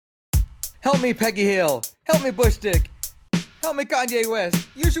Help me, Peggy Hill. Help me, Bush Dick. Help me, Kanye West.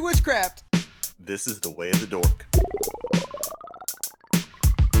 Use your witchcraft. This is the way of the dork.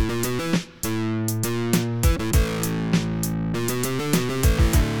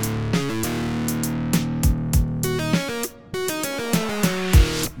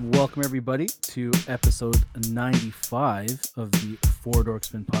 Welcome, everybody, to episode 95 of the Four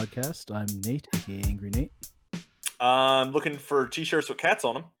Dorksmen podcast. I'm Nate, aka Angry Nate. I'm looking for t-shirts with cats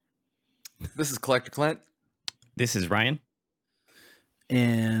on them. This is Collector Clint. This is Ryan.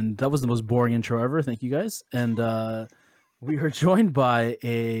 And that was the most boring intro ever. Thank you, guys. And we are joined by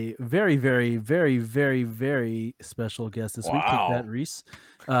a very, very, very, very, very special guest this week, Pat Reese.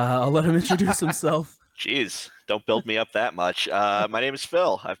 I'll let him introduce himself. Jeez, don't build me up that much. My name is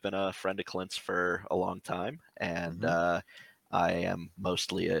Phil. I've been a friend of Clint's for a long time, and I am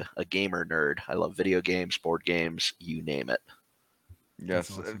mostly a gamer nerd. I love video games, board games, you name it.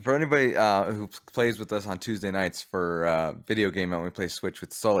 Yes, awesome. For anybody who plays with us on Tuesday nights for video game when we play Switch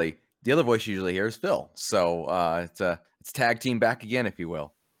with Sully, the other voice you usually hear is Phil. So it's tag team back again, if you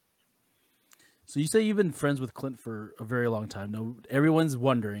will. So you say you've been friends with Clint for a very long time. Now, everyone's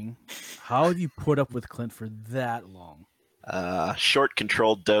wondering, how have you put up with Clint for that long? Short,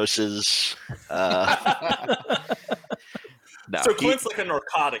 controlled doses. No, so Clint's like a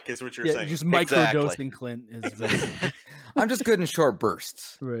narcotic, is what you're saying. Just microdosing Clint is. I'm just good in short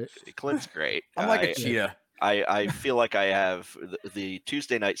bursts. Right. Clint's great. I'm like a cheetah. I feel like I have the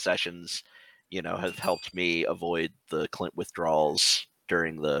Tuesday night sessions, have helped me avoid the Clint withdrawals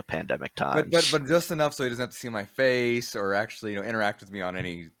during the pandemic times. But just enough so he doesn't have to see my face or actually interact with me on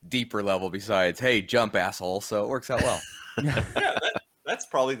any deeper level besides, hey, jump, asshole. So it works out well. Yeah, that's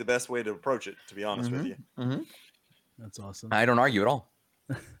probably the best way to approach it, to be honest with you. Mm-hmm. That's awesome. I don't argue at all.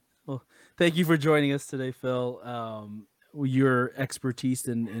 Well, thank you for joining us today, Phil. Your expertise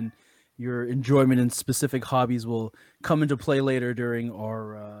and your enjoyment in specific hobbies will come into play later during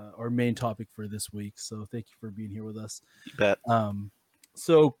our main topic for this week. So thank you for being here with us. You bet.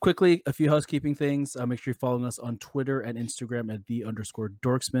 So quickly, a few housekeeping things. Make sure you're following us on Twitter and Instagram at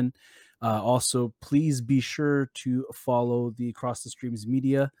 _Dorksman. Also, please be sure to follow the Across the Streams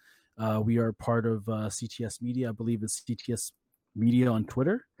Media. We are part of CTS Media. I believe it's CTS Media on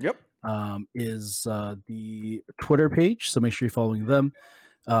Twitter. Yep. Is the Twitter page. So make sure you're following them.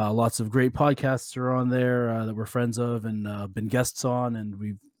 Lots of great podcasts are on there that we're friends of and been guests on. And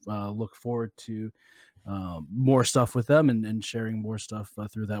we look forward to more stuff with them and sharing more stuff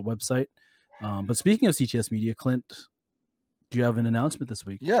through that website. But speaking of CTS Media, Clint, do you have an announcement this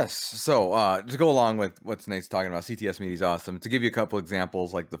week? Yes. So to go along with what Nate's talking about, CTS Media is awesome. To give you a couple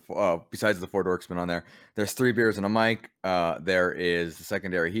examples, like besides the Four Dorksmen on there, there's 3 Beers and a Mic. There is the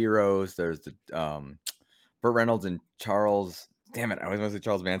Secondary Heroes. There's the Burt Reynolds and Charles. Damn it! I always want to say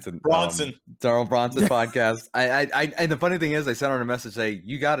Charles Manson. Charles Bronson podcast. I and the funny thing is, I sent out a message saying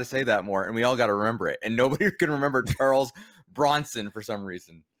you got to say that more, and we all got to remember it. And nobody can remember Charles Bronson for some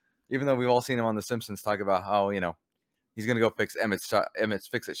reason, even though we've all seen him on The Simpsons talk about how he's gonna go fix Emmett's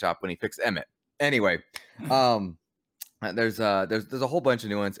fix-it shop when he fixed Emmett. Anyway, there's a whole bunch of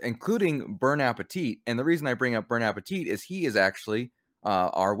new ones, including Burn Appetit. And the reason I bring up Burn Appetit is he is actually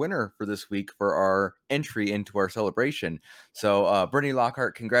our winner for this week for our entry into our celebration. So Bernie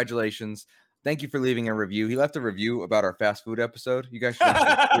Lockhart, congratulations. Thank you for leaving a review. He left a review about our fast food episode. You guys should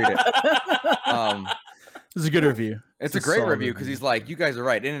read it. This is a good review. It's a great review because he's like, you guys are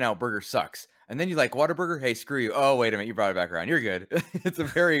right. In-N-Out Burger sucks. And then you like Whataburger? Hey, screw you. Oh, wait a minute. You brought it back around. You're good. It's a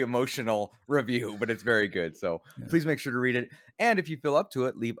very emotional review, but it's very good. So please make sure to read it. And if you feel up to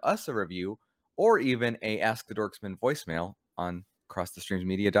it, leave us a review or even a Ask the Dorksman voicemail on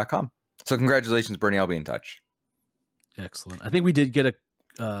crossthestreamsmedia.com. So congratulations, Bernie. I'll be in touch. Excellent. I think we did get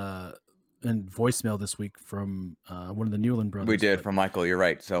a voicemail this week from one of the Newland brothers. We did from Michael. You're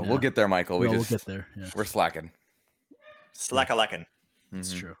right. So we'll get there, Michael. We'll get there. Yeah. We're slacking. Slack-a-lacking.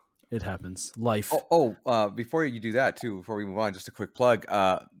 It's true. It happens. Life. Before you do that too, before we move on, just a quick plug.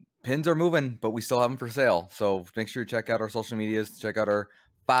 Pins are moving, but we still have them for sale. So make sure you check out our social medias. Check out our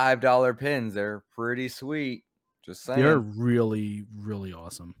 $5 pins. They're pretty sweet. Just saying. They're really, really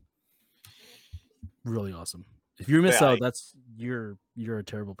awesome. Really awesome. If you miss out, that's you're a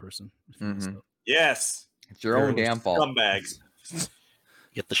terrible person. If you miss out. Yes. It's your own damn fault. Scumbags.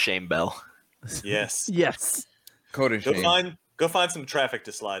 Get the shame bell. Yes. Yes. Code and shame. Go find some traffic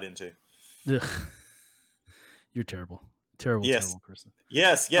to slide into. Ugh. You're terrible. Terrible person.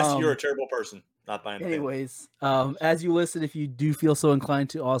 Yes, you're a terrible person. Not buying. Anyways, as you listen, if you do feel so inclined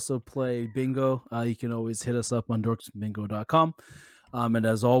to also play bingo, you can always hit us up on dorksbingo.com. And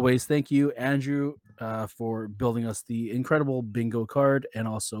as always, thank you, Andrew, for building us the incredible bingo card, and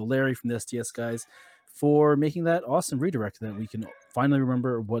also Larry from the STS guys for making that awesome redirect that we can finally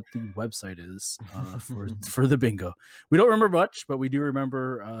remember what the website is for the bingo. We don't remember much, but we do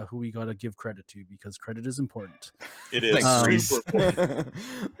remember who we got to give credit to, because credit is important. It is super important.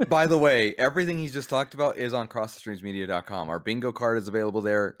 By the way, everything he's just talked about is on crossthestreamsmedia.com. Our bingo card is available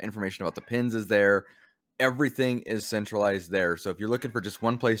there. Information about the pins is there. Everything is centralized there. So if you're looking for just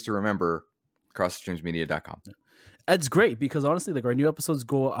one place to remember, crossthestreamsmedia.com. It's great because honestly, like, our new episodes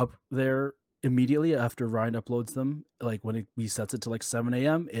go up there immediately after Ryan uploads them. Like when he sets it to like 7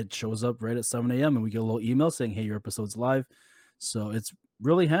 a.m., it shows up right at 7 a.m. and we get a little email saying, "Hey, your episode's live." So it's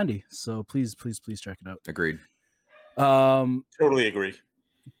really handy. So please check it out. Agreed. Totally agree.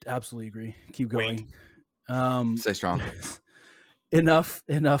 Absolutely agree. Keep going. Stay strong. Enough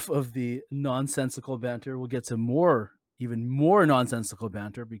of the nonsensical banter. We'll get to even more nonsensical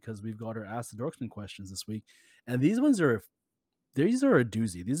banter, because we've got our Ask the Dorksman questions this week, and these are a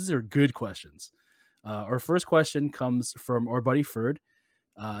doozy. These are good questions. Our first question comes from our buddy Ferd.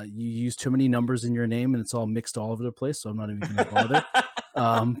 You use too many numbers in your name, and it's all mixed all over the place, so I'm not even going to bother.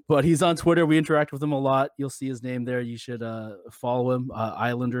 But he's on Twitter. We interact with him a lot. You'll see his name there. You should follow him.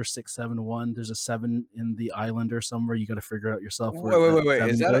 Islander671. There's a 7 in the Islander somewhere. You got to figure out yourself. Wait.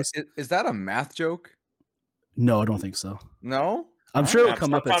 Is that a math joke? No, I don't think so. No? I'm sure it'll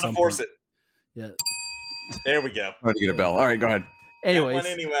come up at some point. It. Yeah. There we go. I'm going to get a bell. All right, go ahead. Anyways,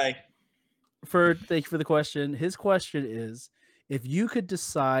 anyway. Ferd, thank you for the question. His question is, if you could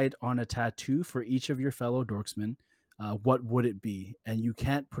decide on a tattoo for each of your fellow dorksmen, what would it be? And you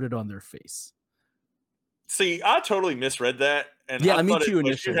can't put it on their face. See, I totally misread that. And yeah, I me thought too.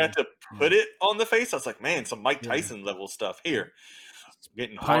 You had to put it on the face. I was like, man, some Mike Tyson level stuff here. It's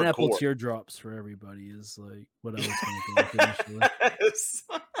getting pineapple hardcore. Teardrops for everybody is like what I was going to go with initially.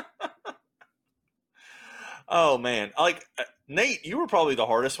 Oh man, like Nate, you were probably the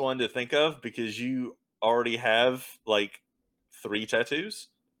hardest one to think of because you already have like 3 tattoos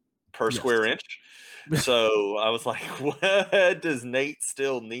per square inch. So I was like, what does Nate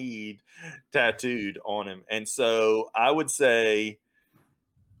still need tattooed on him? And so I would say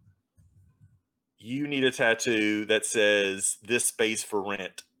you need a tattoo that says "this space for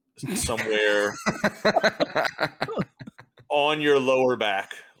rent" somewhere on your lower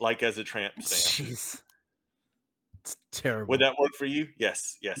back, like as a tramp stamp. Jeez. It's terrible. Would that work for you?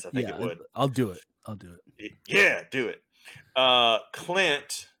 Yes, I think it would. I'll do it. Yeah, do it.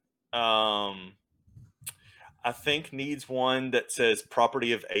 Clint, I think needs one that says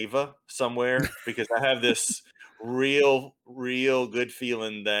 "property of Ava" somewhere, because I have this real good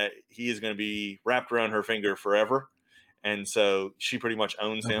feeling that he is going to be wrapped around her finger forever, and so she pretty much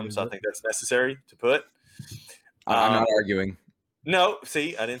owns him. So I think that's necessary to put. I'm not arguing. No,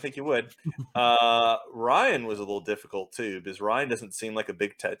 see, I didn't think you would. Ryan was a little difficult too, because Ryan doesn't seem like a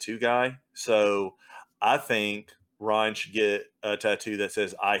big tattoo guy. So I think Ryan should get a tattoo that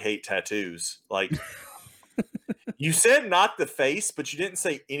says "I hate tattoos." Like, you said not the face, but you didn't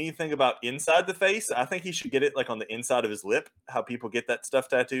say anything about inside the face. I think he should get it like on the inside of his lip, how people get that stuff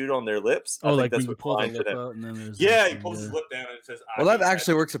tattooed on their lips. Oh, I think like that's when you what pull the Ryan lip should out and then there's he pulls his lip down and it says, well, that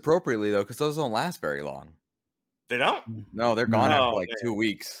actually works appropriately though, because those don't last very long. They don't? No, they're gone after like 2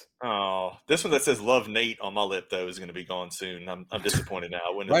 weeks. Oh, this one that says "Love Nate" on my lip though is going to be gone soon. I'm disappointed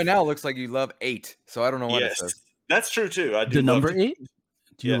now. Right now, it looks like you love 8, so I don't know what it says. That's true too. I do. The number 8?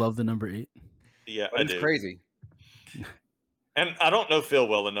 Do you love the number 8? Yeah, I do. It's crazy. And I don't know Phil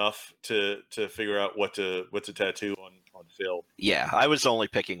well enough to figure out what to tattoo on Phil. Yeah, I was only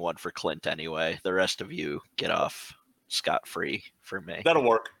picking one for Clint anyway. The rest of you get off scot-free for me. That'll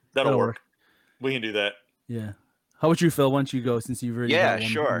work. That'll work. We can do that. Yeah. How about you, Phil? Why don't you go, since you've already got one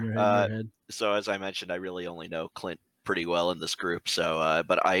sure. in your head? So as I mentioned, I really only know Clint pretty well in this group. So,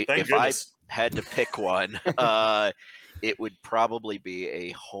 but if goodness. I had to pick one, it would probably be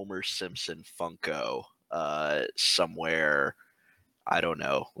a Homer Simpson Funko somewhere. I don't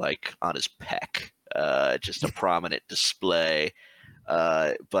know, like on his pec, just a prominent display.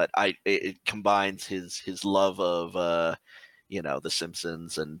 But it combines his love of The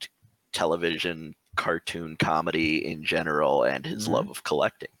Simpsons and television cartoon comedy in general and his love of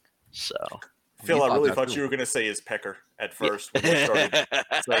collecting. So Phil, I really thought you were going to say his pecker at first when you started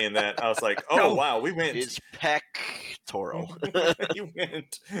saying that. I was like, oh, wow, we went. His pectoral. You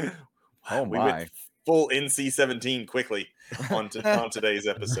went. Oh, we my. went full NC-17 quickly on today's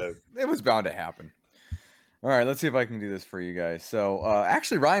episode. It was bound to happen. All right, let's see if I can do this for you guys. So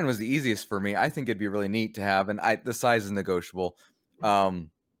actually, Ryan was the easiest for me. I think it'd be really neat to have, and the size is negotiable.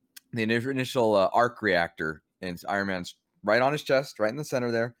 The initial arc reactor in Iron Man's right on his chest, right in the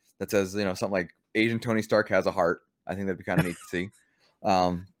center there, that says, something like Asian Tony Stark has a heart. I think that'd be kind of neat to see.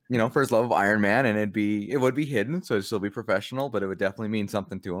 For his love of Iron Man, and it would be hidden, so it'd still be professional, but it would definitely mean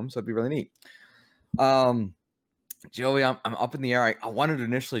something to him. So it'd be really neat. Joey, I'm up in the air. I wanted to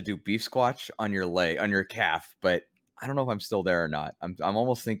initially do beef squatch on your calf, but I don't know if I'm still there or not. I'm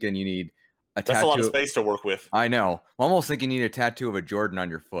almost thinking you need a tattoo. That's a lot of space to work with. I know. I'm almost thinking you need a tattoo of a Jordan on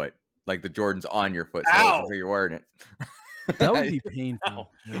your foot, like the Jordan's on your foot, so you're wearing it. That would be painful.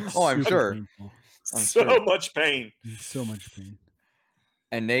 Oh, I'm sure. So much pain. So much pain.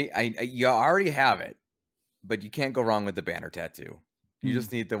 And you already have it, but you can't go wrong with the banner tattoo. You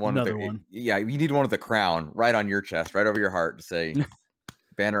just need the one with one. Yeah, you need one with the crown right on your chest, right over your heart, to say,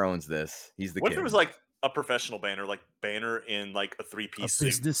 Banner owns this. He's the What kid. if it was like a professional Banner, like Banner in like a 3-piece suit?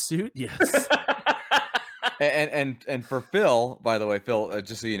 Business suit? Yes. and for Phil, by the way, Phil,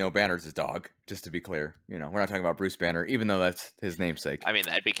 just so you know, Banner's his dog. Just to be clear, we're not talking about Bruce Banner, even though that's his namesake. I mean,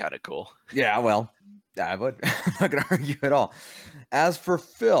 that'd be kind of cool. Yeah, well, I would. I'm not gonna argue at all. As for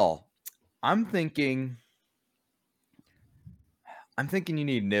Phil, I'm thinking you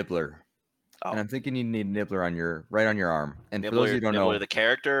need Nibbler. And I'm thinking you need Nibbler right on your arm. And Nibbler, for those of you who don't know, Nibbler the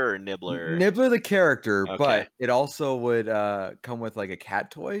character or Nibbler? Nibbler the character, Okay. but it also would come with like a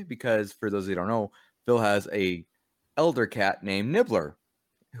cat toy, because for those of you who don't know, Phil has a elder cat named Nibbler,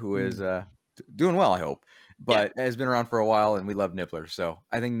 who is doing well, I hope, but has been around for a while, and we love Nibbler. So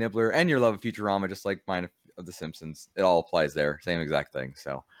I think Nibbler and your love of Futurama, just like mine of The Simpsons, it all applies there. Same exact thing.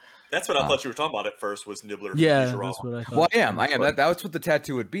 So that's what I thought you were talking about at first, was Nibbler. Yeah, Futurama. that's what I thought. Well, I am. That's what the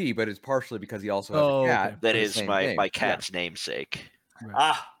tattoo would be, but it's partially because he also has a cat. Okay. That is my cat's namesake.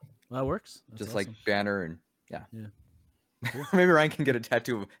 Right. That works. That's just awesome. like Banner and Cool. Maybe Ryan can get a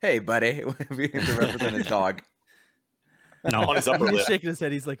tattoo of, "Hey, buddy," to represent his dog. No, On his upper He's lip. shaking his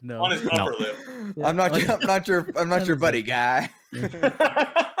head. He's like, no. On his upper lip. Yeah. I'm not your buddy guy.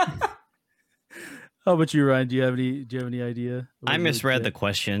 How about you, Ryan? Do you have any idea? I misread the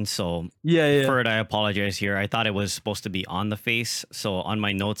question, so yeah. Ferd, I apologize here. I thought it was supposed to be on the face. So on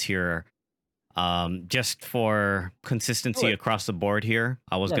my notes here, just for consistency across the board here,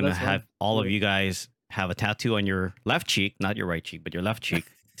 I was gonna have all of you guys have a tattoo on your left cheek, not your right cheek, but your left cheek,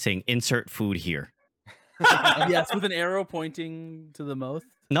 saying "insert food here." Yes, with an arrow pointing to the mouth.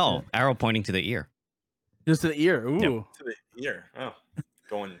 No, arrow pointing to the ear. Just to the ear. Ooh. Yep. To the ear. Oh,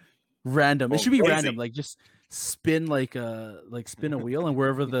 going Random. It should be crazy. random. Like just spin spin a wheel, and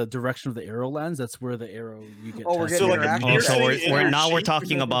wherever the direction of the arrow lands, that's where the arrow you get. Oh, we're tattooed. getting like interactive. Oh, so Piercing in your we're cheek?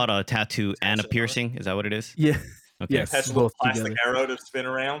 talking about a tattoo and a piercing. Is that what it is? Yeah. Okay. Yes. attach a little Both plastic together. arrow to spin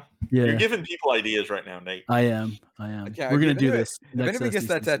around. Yeah. You're giving people ideas right now, Nate. I am. Okay, We're gonna if do anybody- this. If anybody gets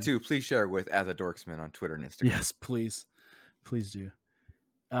that SDCC. tattoo, please share it with @Dorksman on Twitter and Instagram. Yes, please do.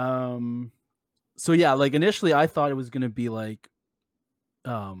 So yeah, like initially I thought it was gonna be like,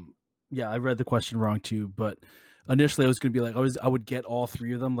 I read the question wrong too, but initially I was gonna be like, I would get all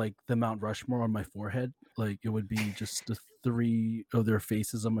three of them, like the Mount Rushmore on my forehead, like it would be just the three of their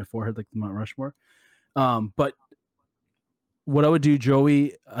faces on my forehead, like the Mount Rushmore. But what I would do,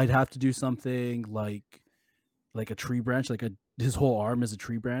 Joey, I'd have to do something like a tree branch, like his whole arm is a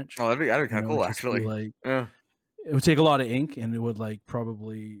tree branch. Oh, that'd be kind of You know, cool, it'd just be actually. like Yeah. it would take a lot of ink, and it would like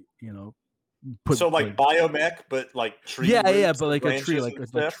probably put So like biomech, but like tree. yeah, roots but like and a tree, branches like and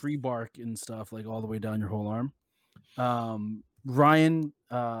like stuff? tree bark and stuff, like all the way down your whole arm. Ryan,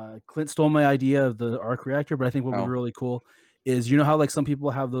 Clint stole my idea of the arc reactor, but I think what would be really cool is how like some people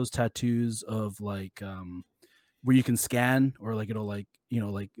have those tattoos of like where you can scan, or like it'll like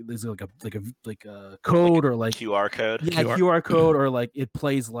like there's like a code, or like QR code. yeah, QR code, or like it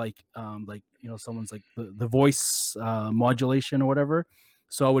plays like someone's like the voice modulation or whatever.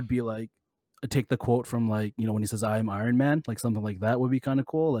 So I would be like, take the quote from like when he says "I am Iron Man," like something like that would be kind of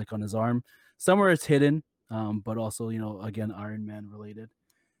cool, like on his arm somewhere it's hidden, but also again Iron Man related.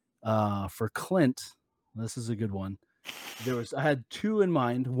 For Clint, this is a good one. I had two in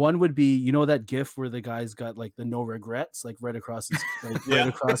mind. One would be that GIF where the guy's got like the no regrets, like right across his right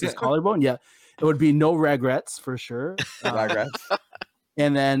across his collarbone. Yeah, it would be no regrets for sure. Regrets.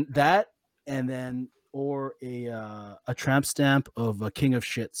 And then that, or a tramp stamp of a King of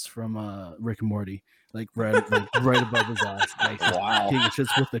Shits from Rick and Morty, like right above his eyes. Like, Wow. King of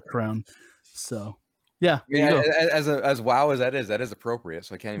Shits with the crown. So yeah, Yeah, as wow as that is appropriate.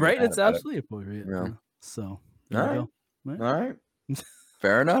 So I can't even right. mad It's about it. absolutely appropriate. Yeah. So All there right. you go. All right.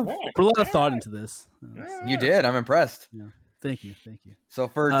 Fair enough. Put a lot of thought into this. You did. I'm impressed. Thank you. So,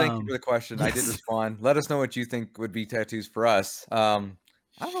 Ferd, thank you for the question. I did respond. Let us know what you think would be tattoos for us.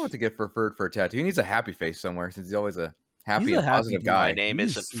 I don't know what to get for Ferd for a tattoo. He needs a happy face somewhere, since he's always a happy and positive dude. guy. My name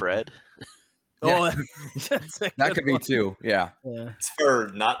isn't Fred. Oh, that could be too. Yeah, It's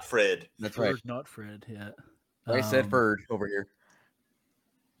Ferd, not Fred. that's Ferd, right. not Fred. Yeah. I said Ferd over here.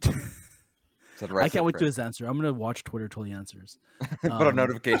 I can't wait to his answer. I'm gonna watch Twitter till he answers. Put a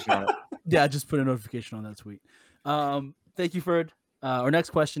notification on it. Yeah, just put a notification on that tweet. Thank you, Ferd. Our next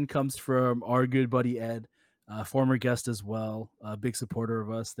question comes from our good buddy Ed, former guest as well, a big supporter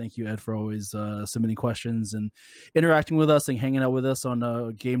of us. Thank you, Ed, for always submitting questions and interacting with us and hanging out with us on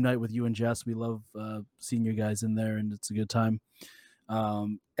a game night with you and Jess. We love seeing you guys in there, and it's a good time.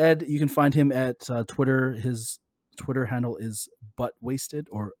 Ed, you can find him at Twitter. His Twitter handle is butt wasted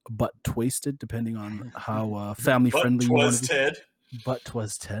or butt twasted, depending on how family friendly you want to be. Ted. But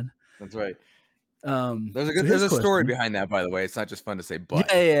 'twas Ted. That's right. There's a story behind that, by the way. It's not just fun to say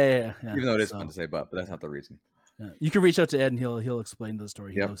butt. Yeah. Even though it is fun to say butt, but that's not the reason. Yeah. You can reach out to Ed and he'll explain the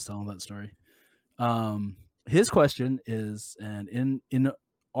story. He loves telling that story. His question is, and in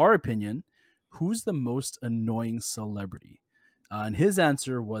our opinion, who's the most annoying celebrity? And his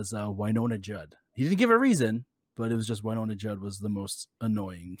answer was Winona Judd. He didn't give a reason, but it was just Winona Judd was the most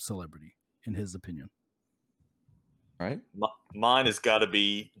annoying celebrity in his opinion. Right? Mine has got to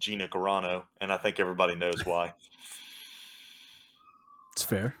be Gina Carano, and I think everybody knows why. It's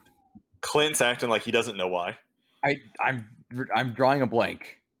fair. Clint's acting like he doesn't know why. I'm drawing a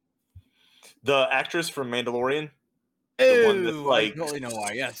blank. The actress from Mandalorian. The one that's like, I totally know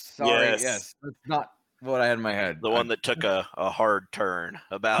why. Yes. Sorry. Yes. That's not what I had in my head. The one that took a hard turn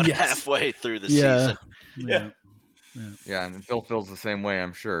about halfway through the season. Yeah, and Phil feels the same way,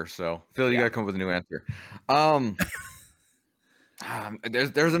 I'm sure. So, Phil, you got to come up with a new answer.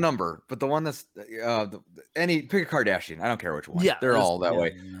 There's a number, but the one that's pick a Kardashian. I don't care which one. Yeah, they're all that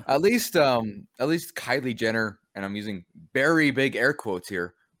way. Yeah. At least Kylie Jenner, and I'm using very big air quotes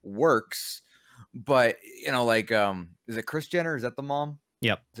here, works. But is it Kris Jenner? Is that the mom?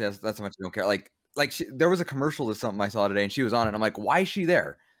 Yep. That's how much I don't care. There was a commercial to something I saw today, and she was on it. I'm like, why is she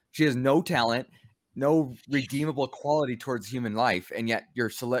there? She has no talent, no redeemable quality towards human life, and yet you're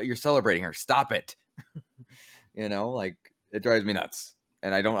celebrating her. Stop it. It drives me nuts,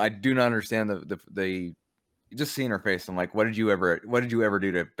 and I do not understand the just seeing her face. I'm like, what did you ever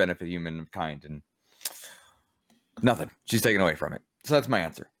do to benefit humankind? And nothing. She's taken away from it. So that's my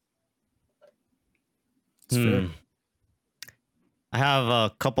answer. Fair. I have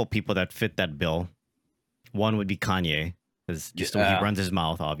a couple people that fit that bill. One would be Kanye, because just the way he runs his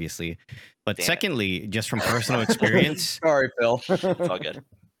mouth, obviously. But secondly, just from personal experience. Sorry, Phil. It's all good.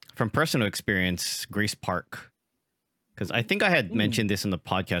 From personal experience, Grace Park. Because I think I had mentioned this in the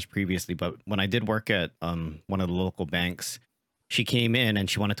podcast previously, but when I did work at one of the local banks, she came in and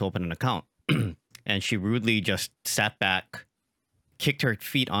she wanted to open an account. And she rudely just sat back, kicked her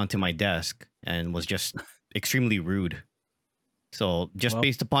feet onto my desk, and was just extremely rude. So just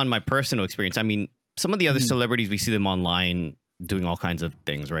based upon my personal experience, I mean, some of the other celebrities, we see them online doing all kinds of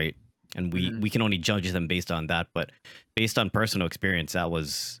things, right? And we can only judge them based on that. But based on personal experience, that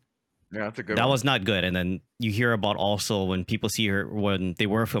was not good. And then you hear about also when people see her, when they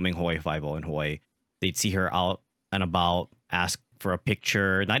were filming Hawaii Five-0 in Hawaii, they'd see her out and about, ask for a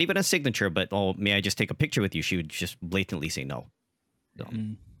picture, not even a signature, but, oh, may I just take a picture with you? She would just blatantly say no. So,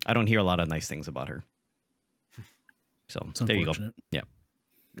 I don't hear a lot of nice things about her. So there you go. Yeah.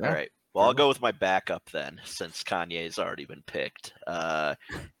 All right. Well, I'll go with my backup then, since Kanye's already been picked.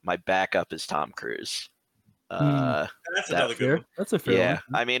 My backup is Tom Cruise. That's another good one. That's a fair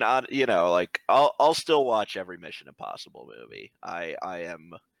one. I mean, I'll still watch every Mission Impossible movie. I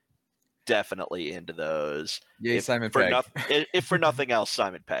am definitely into those. Yeah, Simon Pegg. If for nothing else,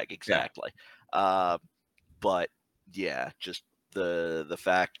 Simon Pegg, exactly. Yeah. But yeah, just the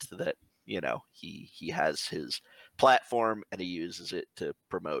fact that he has his platform and he uses it to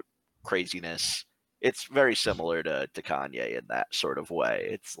promote craziness. It's very similar to Kanye in that sort of way.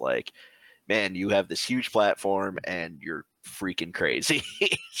 It's like, man, you have this huge platform and you're freaking crazy.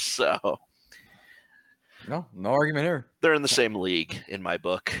 So no argument here. They're in the same league in my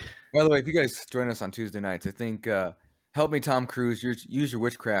book. By the way, if you guys join us on Tuesday nights, I think Help Me Tom Cruise, Use Your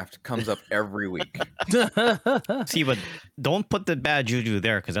Witchcraft comes up every week. See, but don't put the bad juju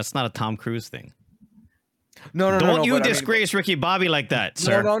there, because that's not a Tom Cruise thing. No. Don't you disgrace Ricky Bobby like that,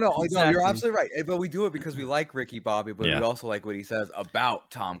 sir. No. Exactly. You're absolutely right. But we do it because we like Ricky Bobby, but we also like what he says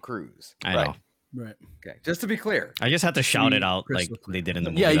about Tom Cruise. I know. Right. Okay. Just to be clear. I just had to shout it out like they did in the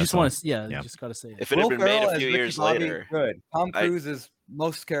movie. Yeah, you just want to. Yeah, you just got to say it. If it had been made a few years later, good. Tom Cruise is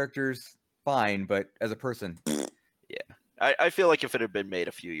most characters fine, but as a person, yeah. I feel like if it had been made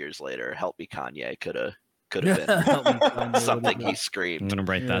a few years later, Help Me Kanye could have been something he screamed. I'm gonna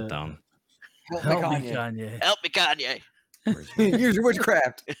write that down. Help me, Kanye. Help me, Kanye. Use your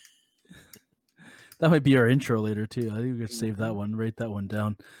witchcraft. That might be our intro later too. I think we could save that one, write that one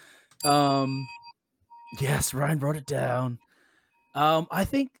down. Yes, Ryan wrote it down. I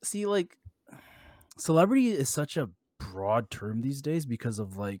think celebrity is such a broad term these days because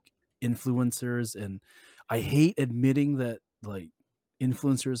of like influencers, and I hate admitting that like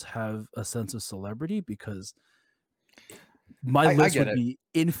influencers have a sense of celebrity because my list would be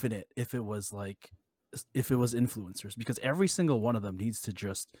infinite if it was influencers, because every single one of them needs to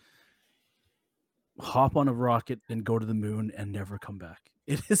just hop on a rocket and go to the moon and never come back.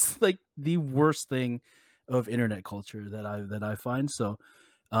 It is like the worst thing of internet culture that I find. So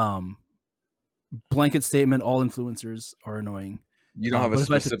blanket statement, all influencers are annoying. You don't have a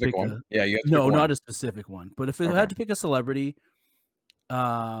specific one? Yeah, you have to pick one. Not a specific one. But if I had to pick a celebrity,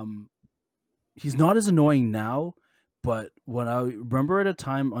 he's not as annoying now, but when I remember at a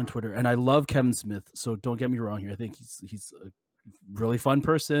time on Twitter, and I love Kevin Smith, so don't get me wrong here. I think he's a really fun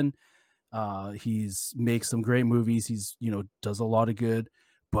person. He's makes some great movies. He's, does a lot of good.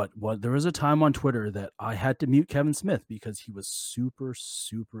 But there was a time on Twitter that I had to mute Kevin Smith because he was super,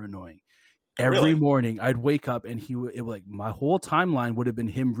 super annoying. Every morning I'd wake up and my whole timeline would have been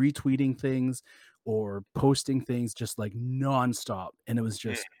him retweeting things or posting things just like nonstop. And it was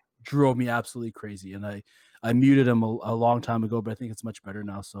just drove me absolutely crazy. And I muted him a long time ago, but I think it's much better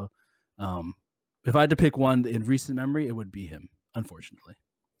now. So if I had to pick one in recent memory, it would be him, unfortunately.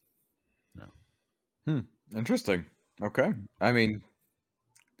 No. Interesting. Okay. I mean,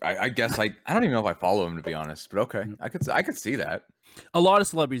 I guess I don't even know if I follow him, to be honest, but okay. I could see that. A lot of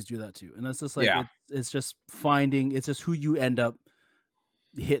celebrities do that too. And that's just like, it's just it's just who you end up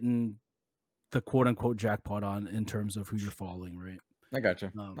hitting the quote unquote jackpot on in terms of who you're following. Right. I got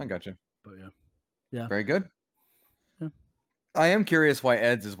you. But yeah. Very good. Yeah. I am curious why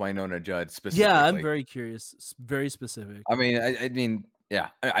Ed's is Winona Judd specifically. Yeah, I'm very curious. Very specific. I mean, yeah.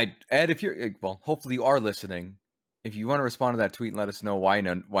 Ed, if you're, hopefully you are listening. If you want to respond to that tweet and let us know why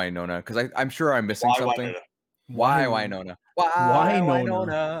Winona, because I'm sure I'm missing something. Why Winona? Why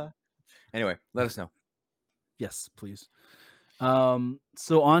Winona? Anyway, let us know. Yes, please.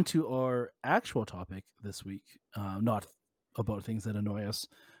 So on to our actual topic this week. Not about things that annoy us,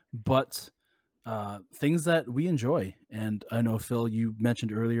 but things that we enjoy. And I know, Phil, you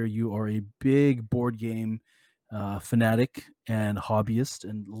mentioned earlier you are a big board game fanatic and hobbyist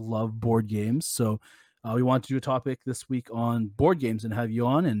and love board games. So we want to do a topic this week on board games and have you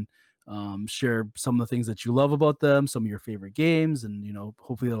on and share some of the things that you love about them, some of your favorite games, and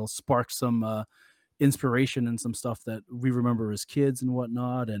hopefully it'll spark some inspiration and some stuff that we remember as kids and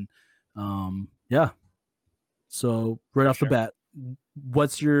whatnot. And so right off the bat,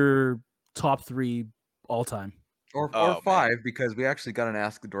 what's your top 3 all time? Or 5, man. Because we actually got an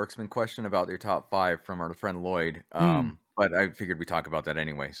Ask the Dorksman question about your top 5 from our friend Lloyd. But I figured we'd talk about that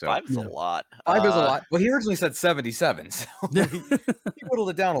anyway. So 5's a lot. 5 is a lot. Well, he originally said 77, so he whittled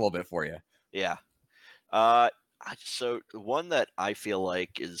it down a little bit for you. Yeah. So one that I feel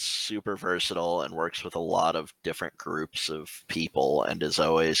like is super versatile and works with a lot of different groups of people and is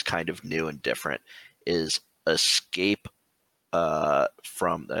always kind of new and different is Escape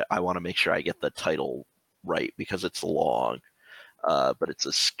from the, I want to make sure I get the title right because it's long, but it's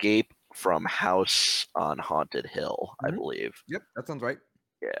Escape from House on Haunted Hill, I believe. Yep, that sounds right.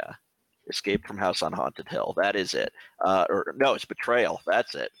 Yeah. Escape from House on Haunted Hill. That is it. Or no, it's Betrayal.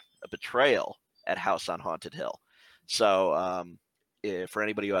 That's it. A Betrayal at House on Haunted Hill. So for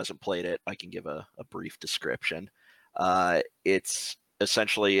anybody who hasn't played it, I can give a brief description. It's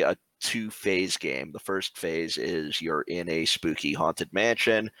essentially a 2-phase game. The first phase is you're in a spooky haunted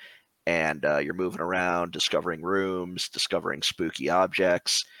mansion and you're moving around, discovering rooms, discovering spooky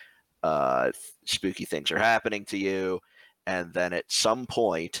objects. Spooky things are happening to you. And then at some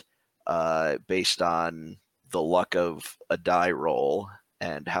point, based on the luck of a die roll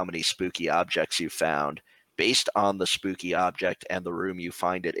and how many spooky objects you found, based on the spooky object and the room you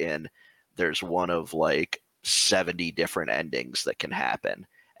find it in, there's one of like 70 different endings that can happen.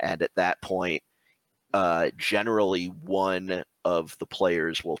 And at that point, generally one of the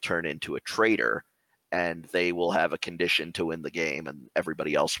players will turn into a traitor and they will have a condition to win the game and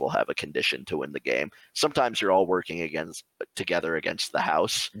everybody else will have a condition to win the game. Sometimes you're all working together against the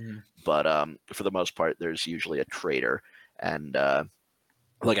house, but for the most part, there's usually a traitor. And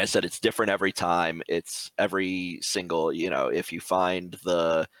like I said, it's different every time. It's every single, if you find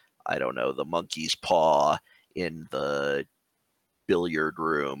the monkey's paw in the billiard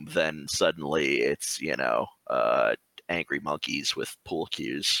room, then suddenly it's, angry monkeys with pool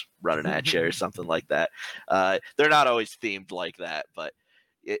cues running at you or something like that. They're not always themed like that, but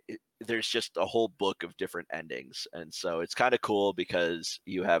there's just a whole book of different endings, and so it's kind of cool because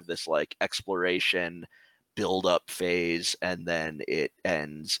you have this like exploration build up phase, and then it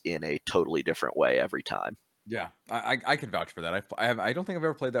ends in a totally different way every time. Yeah, I can vouch for that. I don't think I've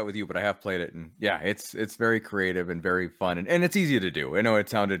ever played that with you, but I have played it, and yeah, it's very creative and very fun, and it's easy to do. I know it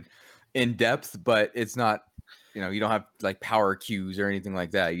sounded in depth, but it's not. You don't have like power cues or anything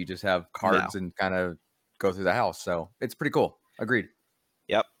like that. You just have cards and kind of go through the house. So it's pretty cool. Agreed.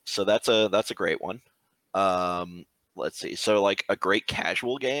 Yep. So that's a great one. Let's see. So like a great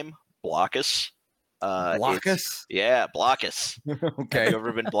casual game, Blockus. Blockus? Yeah, Blockus. Okay. Have you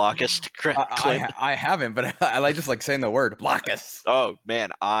ever been Blockus? I haven't, but I just like saying the word Blockus. Oh man,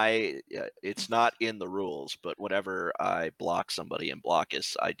 it's not in the rules, but whenever I block somebody in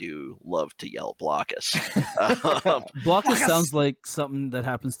Blockus, I do love to yell Blockus. Blockus sounds like something that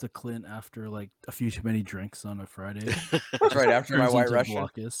happens to Clint after like a few too many drinks on a Friday. That's right after my White Russian.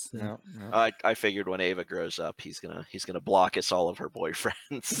 Blockus. Yeah. No. I figured when Ava grows up, he's gonna Blockus all of her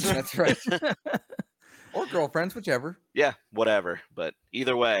boyfriends. That's right. Or girlfriends, whichever. Yeah, whatever. But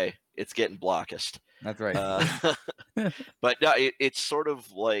either way, it's getting Blockus. That's right. But no, it's sort of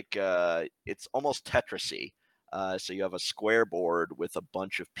like it's almost Tetris-y. So you have a square board with a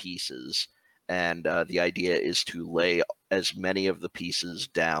bunch of pieces, and the idea is to lay as many of the pieces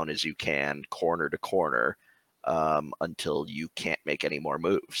down as you can, corner to corner, until you can't make any more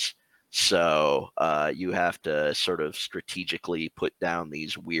moves. So you have to sort of strategically put down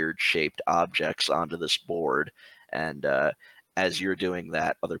these weird shaped objects onto this board, and as you're doing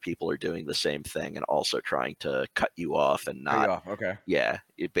that, other people are doing the same thing and also trying to cut you off and not. Cut you off. Okay. Yeah,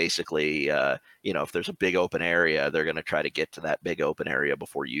 it basically, if there's a big open area, they're going to try to get to that big open area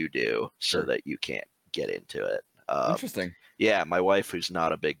before you do, so that you can't get into it. Interesting. Yeah, my wife, who's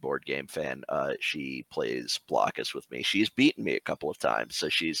not a big board game fan, she plays Blockus with me. She's beaten me a couple of times, so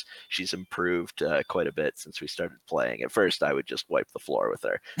she's improved quite a bit since we started playing. At first, I would just wipe the floor with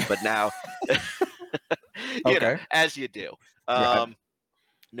her, but now, as you do.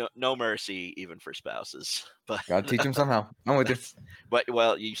 No mercy even for spouses. But gotta teach them somehow. I'm with you. But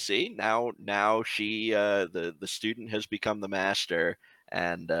well, you see, now she the student has become the master.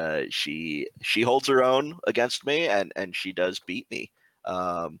 And she holds her own against me, and she does beat me.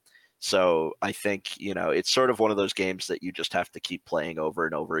 So I think it's sort of one of those games that you just have to keep playing over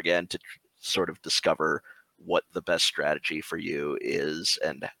and over again to sort of discover what the best strategy for you is.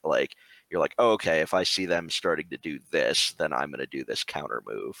 And like you're like, oh, okay, if I see them starting to do this, then I'm going to do this counter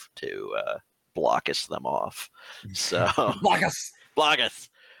move to Blockus them off. So Blockus.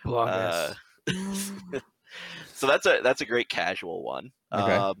 So that's a great casual one.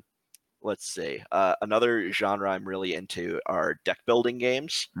 Okay. Let's see. Another genre I'm really into are deck building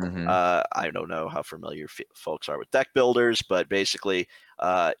games. Mm-hmm. I don't know how familiar folks are with deck builders, but basically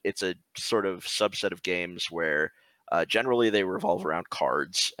it's a sort of subset of games where generally they revolve around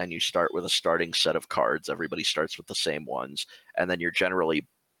cards, and you start with a starting set of cards. Everybody starts with the same ones, and then you're generally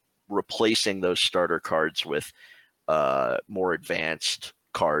replacing those starter cards with more advanced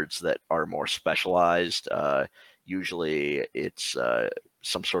cards that are more specialized. Usually it's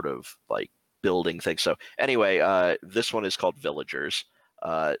some sort of like building thing. So anyway, this one is called Villagers.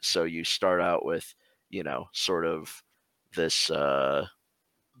 So you start out with, sort of this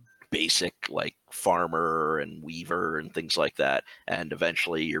basic like farmer and weaver and things like that. And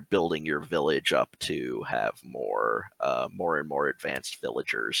eventually you're building your village up to have more and more advanced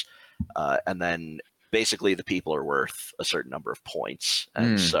villagers. And then basically the people are worth a certain number of points.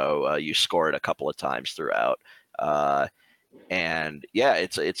 And so you score it a couple of times throughout. And yeah,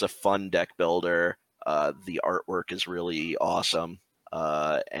 it's a fun deck builder. The artwork is really awesome.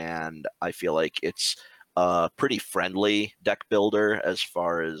 And I feel like it's a pretty friendly deck builder as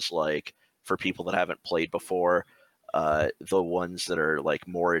far as like for people that haven't played before. The ones that are like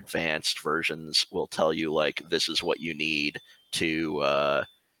more advanced versions will tell you like this is what you need to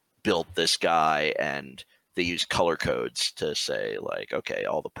build this guy, and they use color codes to say like, okay,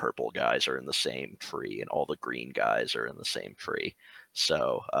 all the purple guys are in the same tree and all the green guys are in the same tree.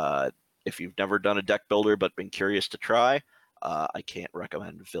 So if you've never done a deck builder but been curious to try, I can't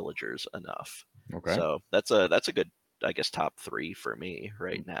recommend Villagers enough. Okay. So that's a good, I guess, top 3 for me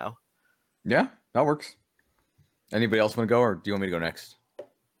right now. Yeah, that works. Anybody else want to go, or do you want me to go next?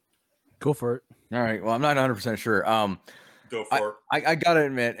 Go for it. All right. Well, I'm not 100% sure. Go for it. I gotta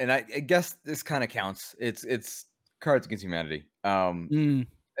admit, and I guess this kind of counts. It's Cards Against Humanity.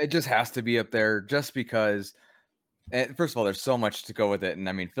 It just has to be up there, just because And first of all, there's so much to go with it, and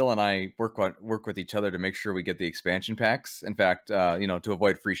I mean, Phil and I work with each other to make sure we get the expansion packs. In fact, to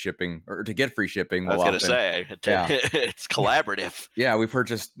avoid free shipping or to get free shipping, I was going to say, yeah, it's collaborative. yeah, we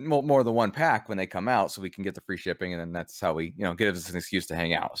purchased more than one pack when they come out, so we can get the free shipping, and then that's how we, give us an excuse to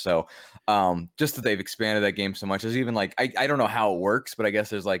hang out. So, just that they've expanded that game so much, there's even like I don't know how it works, but I guess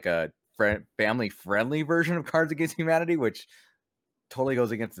there's like a family friendly version of Cards Against Humanity, which totally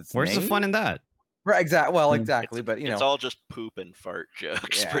goes against its Where's the name. fun in that? Right, exactly. Well, exactly, but it's all just poop and fart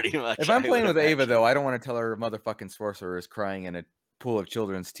jokes, pretty much. If I'm playing with Ava, though, I don't want to tell her motherfucking sorcerer is crying in a pool of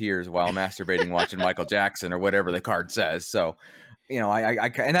children's tears while masturbating, watching Michael Jackson or whatever the card says. So, I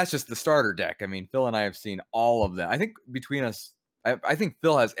and that's just the starter deck. I mean, Phil and I have seen all of them. I think between us, I think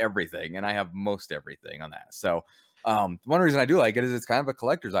Phil has everything, and I have most everything on that. So, one reason I do like it is it's kind of a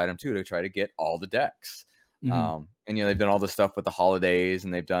collector's item too, to try to get all the decks. Mhm. And they've done all this stuff with the holidays,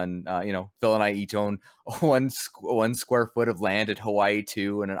 and they've done Phil and I each own one square foot of land at Hawaii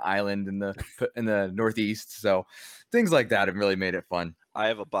too, and an island in the Northeast. So things like that have really made it fun. I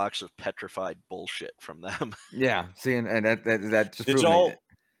have a box of petrified bullshit from them. Yeah, see, and that just did y'all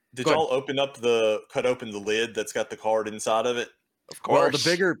cut open the lid that's got the card inside of it? Of course. Well, the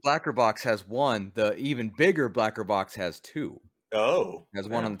bigger blacker box has one. The even bigger blacker box has two. Oh, it has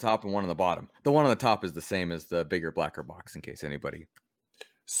one on the top and one on the bottom. The one on the top is the same as the bigger blacker box, in case anybody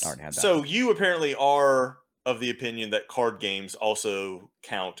already had that. So you apparently are of the opinion that card games also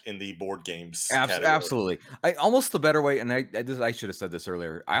count in the board games category. Absolutely. I almost the better way, and I should have said this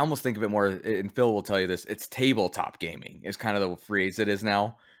earlier. I almost think of it more, and Phil will tell you this. It's tabletop gaming is kind of the phrase it is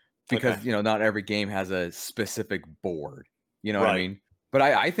now, because not every game has a specific board. You know what I mean? But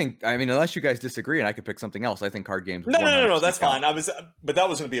I think, unless you guys disagree, and I could pick something else, I think card games. No, that's fine. But that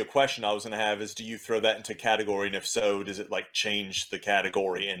was going to be a question I was going to have: is do you throw that into category, and if so, does it like change the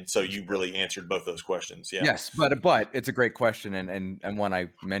category? And so you really answered both those questions. Yeah. Yes, but it's a great question, and one I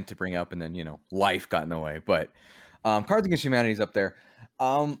meant to bring up, and then life got in the way. But Cards Against Humanity is up there.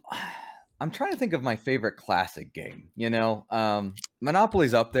 I'm trying to think of my favorite classic game.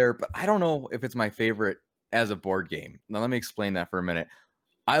 Monopoly's up there, but I don't know if it's my favorite as a board game. Now let me explain that for a minute.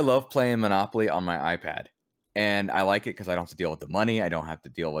 I love playing Monopoly on my iPad, and I like it because I don't have to deal with the money. I don't have to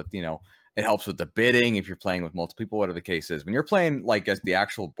deal with, it helps with the bidding if you're playing with multiple people, whatever the case is. When you're playing like as the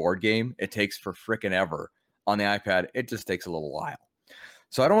actual board game, it takes for frickin' ever. On the iPad, it just takes a little while.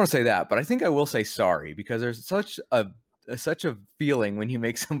 So I don't want to say that, but I think I will say sorry, because there's such a feeling when you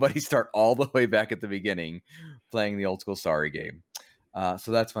make somebody start all the way back at the beginning playing the old school sorry game.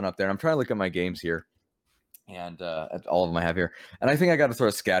 So that's fun up there. I'm trying to look at my games here. And all of them I have here. And I think I got to throw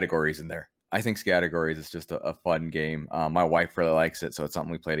Scattergories in there. I think Scattergories is just a fun game. My wife really likes it, so it's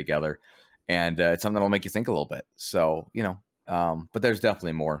something we play together. And it's something that'll make you think a little bit. So, but there's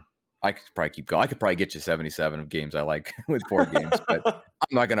definitely more. I could probably keep going. I could probably get you 77 of games I like with board games, but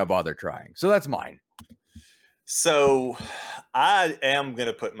I'm not going to bother trying. So that's mine. So I am going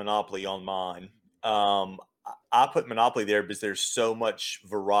to put Monopoly on mine. I put Monopoly there because there's so much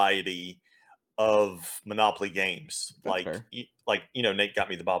variety of Monopoly games. That's like Nate got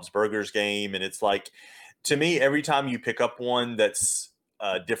me the Bob's Burgers game, and it's like, to me, every time you pick up one that's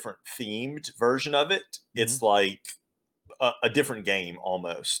a different themed version of it, it's like a different game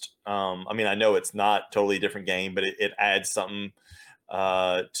almost. I know it's not totally a different game, but it adds something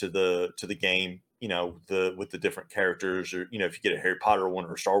to the game. With the different characters, or if you get a Harry Potter one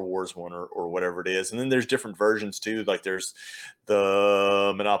or a Star Wars one or whatever it is. And then there's different versions too. Like there's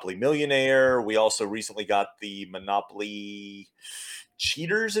the Monopoly Millionaire. We also recently got the Monopoly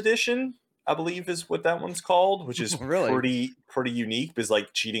Cheaters Edition, I believe is what that one's called, which is really pretty unique, because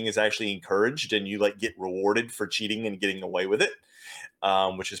like cheating is actually encouraged and you like get rewarded for cheating and getting away with it,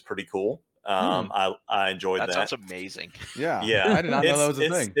 which is pretty cool. I enjoyed that. That sounds amazing. Yeah. I did not know that was a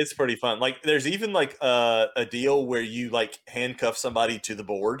thing. It's pretty fun. Like there's even like a deal where you like handcuff somebody to the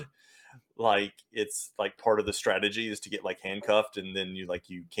board. Like it's like part of the strategy is to get like handcuffed, and then you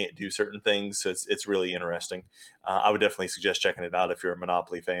can't do certain things. So it's really interesting. I would definitely suggest checking it out if you're a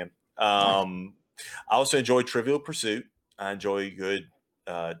Monopoly fan. I also enjoy Trivial Pursuit. I enjoy a good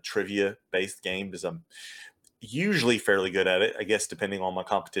trivia based game because I'm usually fairly good at it, I guess, depending on my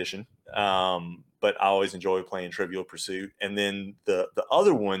competition. But I always enjoy playing Trivial Pursuit. And then the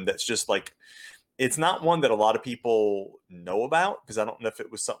other one that's just like, it's not one that a lot of people know about, because I don't know if it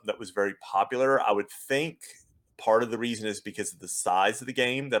was something that was very popular. I would think part of the reason is because of the size of the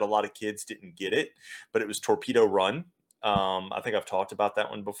game, that a lot of kids didn't get it, but it was Torpedo Run. I think I've talked about that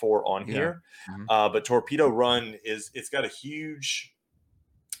one before on here. But Torpedo Run it's got a huge,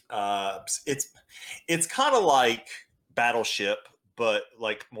 it's kind of like Battleship, but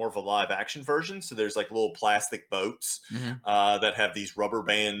like more of a live action version. So there's like little plastic boats that have these rubber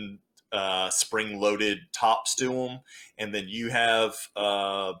band spring loaded tops to them, and then you have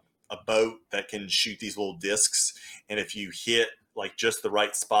a boat that can shoot these little discs, and if you hit like just the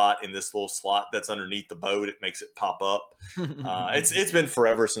right spot in this little slot that's underneath the boat, it makes it pop up. It's been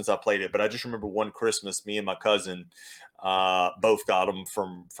forever since I played it, but I just remember one Christmas, me and my cousin both got them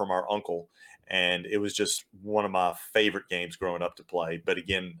from our uncle, and it was just one of my favorite games growing up to play. But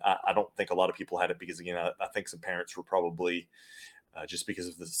again, I don't think a lot of people had it because, again, I think some parents were probably just because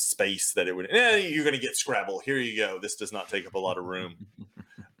of the space that it would. You're going to get Scrabble. Here you go. This does not take up a lot of room.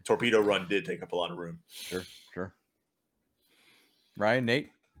 Torpedo Run did take up a lot of room. Sure. Ryan, Nate,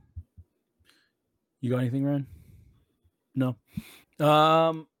 you got anything, Ryan? No.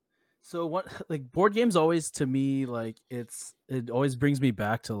 So what, like, board games always, to me, like, it always brings me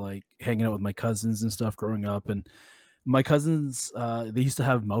back to like hanging out with my cousins and stuff growing up. And my cousins, they used to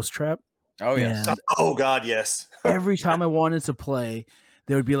have Mousetrap. Oh yes. Oh God, yes. Every time I wanted to play,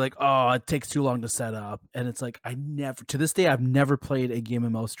 they would be like, "Oh, it takes too long to set up," and it's like to this day, I've never played a game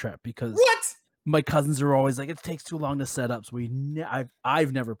of Mousetrap because my cousins are always like, "It takes too long to set up," so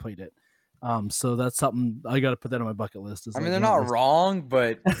I've never played it. So that's something I got to put that on my bucket list. I mean, they're not wrong,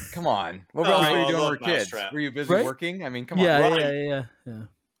 but come on, what else were you doing with kids? Were you busy working? I mean, come on. Yeah.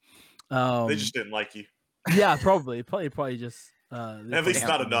 They just didn't like you. Yeah, probably just. At least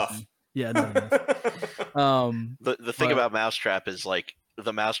not enough. Yeah, not enough. The thing about Mousetrap is like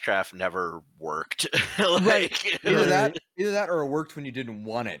the Mousetrap never worked. Like, either that or it worked when you didn't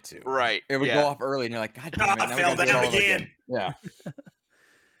want it to. Right. It would go off early, and you're like, God damn it, I failed that again. Yeah.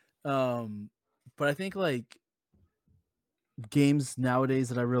 But I think like games nowadays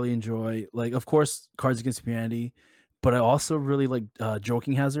that I really enjoy, like, of course, Cards Against Humanity, but I also really like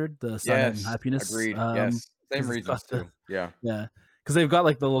Joking Hazard, the Silent Happiness. Agreed. Yes. Same reasons too. Yeah. Because they've got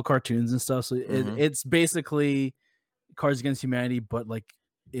like the little cartoons and stuff, so it's basically Cards Against Humanity, but like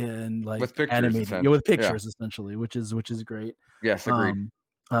in like with pictures, animated, with pictures essentially, which is great. Yes, agreed.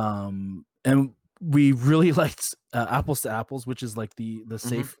 And we really liked Apples to Apples, which is like the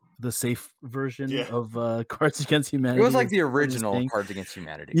safe version of Cards Against Humanity. It was like the original Cards Against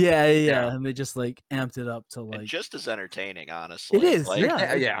Humanity. Yeah, and they just like amped it up to like and just as entertaining, honestly. It is,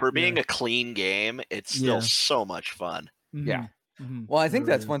 like, for being a clean game, it's still so much fun. Yeah. Well, I think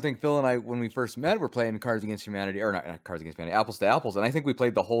that's one thing. Phil and I, when we first met, were playing Cards Against Humanity, or not Cards Against Humanity, Apples to Apples, and I think we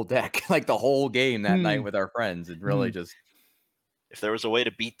played the whole deck, like the whole game that night with our friends, and really just. If there was a way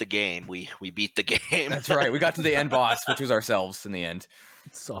to beat the game, we beat the game. That's right. We got to the end boss, which was ourselves in the end.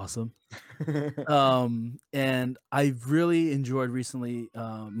 It's awesome. And I've really enjoyed recently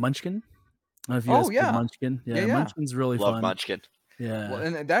Munchkin. I don't know if you guys played Munchkin. Yeah, Munchkin's really fun. Love Munchkin. Yeah. Well,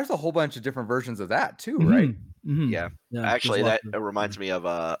 and there's a whole bunch of different versions of that too, right? Yeah. Actually, that reminds me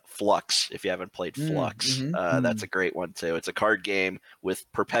of Flux. If you haven't played Flux, that's a great one too. It's a card game with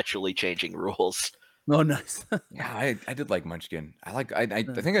perpetually changing rules. Oh, nice. Yeah, I did like Munchkin. I think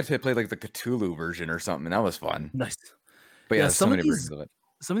I played like the Cthulhu version or something, and that was fun. Nice. But yeah, so many versions of it.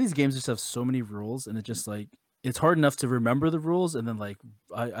 Some of these games just have so many rules, and it just like it's hard enough to remember the rules, and then like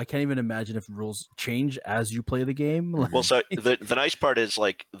I can't even imagine if rules change as you play the game. Like, well, so the nice part is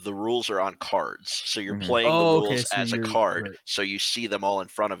like the rules are on cards, so you're playing the rules as a card, so you see them all in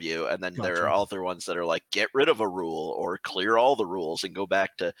front of you, and then there are other ones that are like get rid of a rule or clear all the rules and go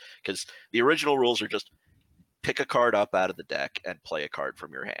back to, because the original rules are just pick a card up out of the deck and play a card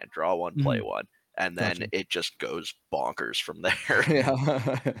from your hand, draw one, play one. And then it just goes bonkers from there. Yeah.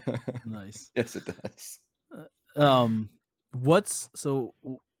 Nice. Yes, it does. What's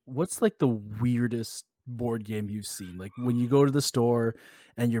like the weirdest board game you've seen? Like when you go to the store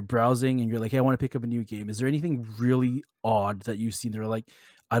and you're browsing and you're like, hey, I want to pick up a new game. Is there anything really odd that you've seen? They're like,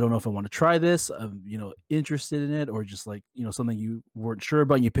 I don't know if I want to try this. I'm, interested in it, or just like, something you weren't sure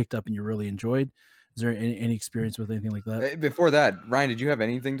about and you picked up and you really enjoyed. Is there any experience with anything like that? Before that, Ryan, did you have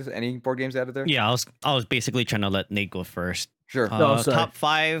any board games added there? Yeah, I was basically trying to let Nate go first. Sure. Top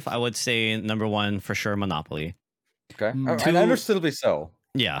 5, I would say number 1 for sure, Monopoly. Okay. And understandably so.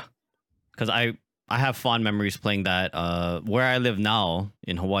 Yeah, because I have fond memories playing that. Where I live now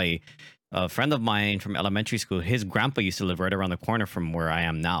in Hawaii, a friend of mine from elementary school, his grandpa used to live right around the corner from where I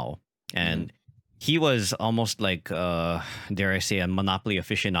am now, and he was almost like, dare I say, a Monopoly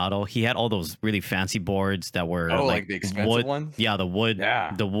aficionado. He had all those really fancy boards that were like the expensive wood ones? Yeah, the wood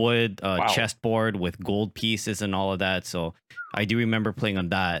chessboard with gold pieces and all of that. So I do remember playing on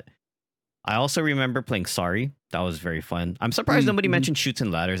that. I also remember playing Sorry. That was very fun. I'm surprised nobody mentioned Shoots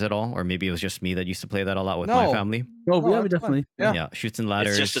and Ladders at all, or maybe it was just me that used to play that a lot with my family. We definitely. Yeah, Shoots and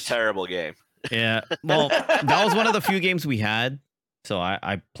Ladders. It's just a terrible game. Yeah, well, that was one of the few games we had. So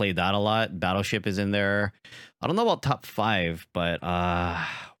I played that a lot. Battleship is in there. I don't know about top 5, but well,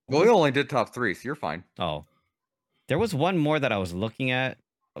 we only did top 3, so you're fine. Oh, there was one more that I was looking at.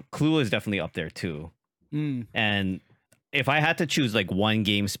 Clue is definitely up there too. And if I had to choose like one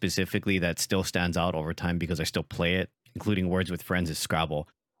game specifically that still stands out over time because I still play it, including Words with Friends, is Scrabble.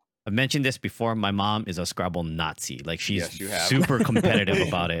 I've mentioned this before. My mom is a Scrabble Nazi. Like she's super competitive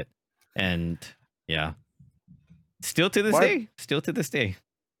about it. And yeah, still to this day.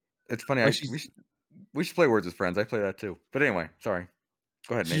 It's funny. We should play Words with Friends. I play that too. But anyway, sorry.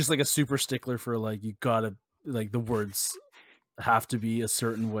 Go ahead, She's Nate. just like a super stickler for like, you gotta, like, the words have to be a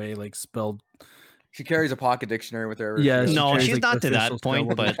certain way, like spelled. She carries a pocket dictionary with her. Yeah, no, she's like not to that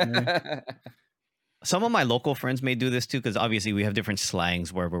point, but some of my local friends may do this too, because obviously we have different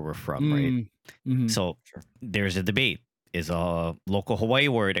slangs wherever we're from, right? So there's a debate. Is a local Hawaii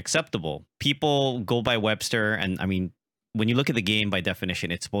word acceptable? People go by Webster, and I mean, when you look at the game, by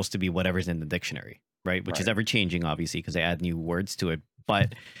definition, it's supposed to be whatever's in the dictionary, right? Which is ever changing, obviously, because they add new words to it.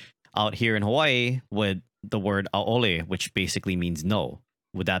 But out here in Hawaii, with the word aole, which basically means no,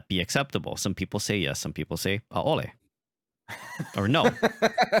 would that be acceptable? Some people say yes, some people say aole, or no.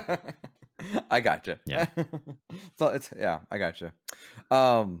 I gotcha. Yeah. So I gotcha.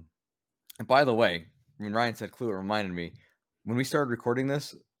 And by the way, when Ryan said Clue, it reminded me, when we started recording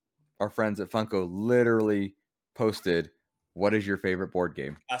this, our friends at Funko literally posted, "What is your favorite board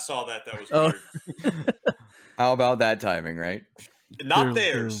game?" I saw that. That was weird. How about that timing, right? Not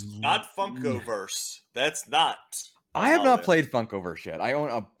theirs. Not Funkoverse. That's not. I have not played Funkoverse yet. I own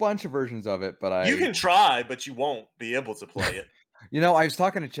a bunch of versions of it, but you can try, but you won't be able to play it. You know, I was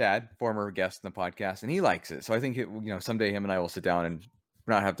talking to Chad, former guest in the podcast, and he likes it. So I think someday him and I will sit down and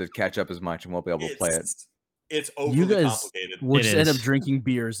not have to catch up as much, and we'll be able to play it. It's overly complicated. We'll just end up drinking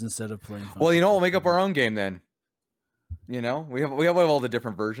beers instead of playing Funko. Well, we'll make up our own game then. We have all the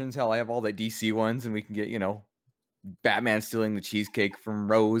different versions. Hell, I have all the DC ones, and we can get Batman stealing the cheesecake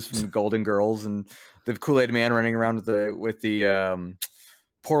from Rose from Golden Girls, and the Kool-Aid Man running around with the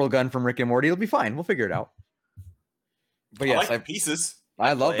portal gun from Rick and Morty. It'll be fine. We'll figure it out. But yes, I like the pieces.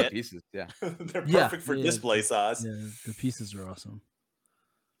 I love the pieces. Yeah, they're perfect for display size. Yeah, the pieces are awesome.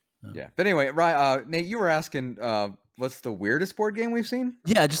 Yeah, but anyway, right, Nate, you were asking, what's the weirdest board game we've seen?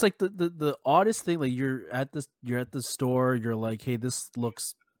 Yeah, just like the oddest thing. Like you're at the store, you're like, hey, this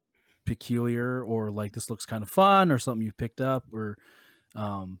looks peculiar, or like this looks kind of fun, or something you picked up, or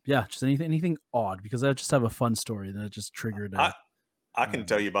just anything odd, because I just have a fun story that just triggered. I can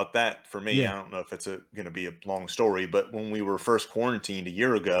tell you about that. For me, I don't know if it's going to be a long story, but when we were first quarantined a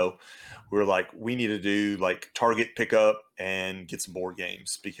year ago, we were like, we need to do like Target pickup and get some board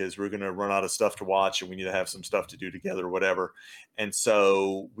games, because we're going to run out of stuff to watch and we need to have some stuff to do together or whatever. And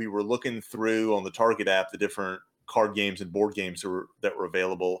so we were looking through on the Target app the different card games and board games that were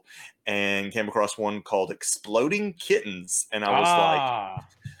available, and came across one called Exploding Kittens. And I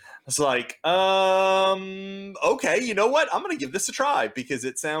was like, okay, you know what? I'm going to give this a try, because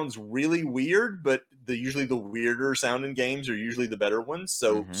it sounds really weird, but usually the weirder sounding games are usually the better ones.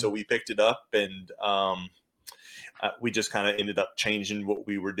 So we picked it up, and we just kind of ended up changing what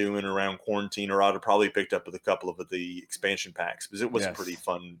we were doing around quarantine, or I'd have probably picked up with a couple of the expansion packs, because it was a pretty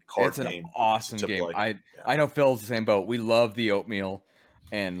fun card game. It's an awesome game. I know Phil's the same boat. We love the oatmeal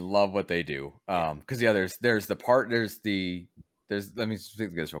and love what they do. Because let me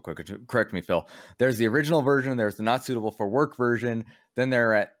think this real quick. Correct me, Phil. There's the original version. There's the not suitable for work version. Then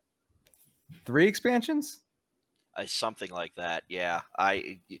they're at 3 expansions. Something like that. Yeah.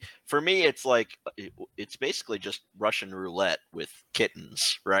 For me, it's like, it's basically just Russian roulette with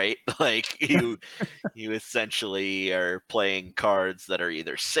kittens, right? Like you essentially are playing cards that are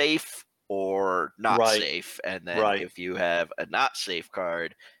either safe or not safe. And then if you have a not safe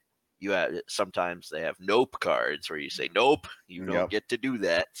card, sometimes they have nope cards where you say nope, you don't get to do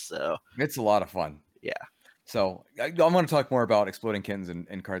that. So it's a lot of fun. Yeah. So I'm going to talk more about Exploding Kittens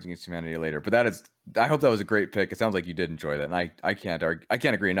and Cards Against Humanity later. But I hope that was a great pick. It sounds like you did enjoy that, and I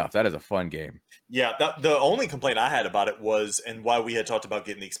can't agree enough. That is a fun game. Yeah, the only complaint I had about it was, and why we had talked about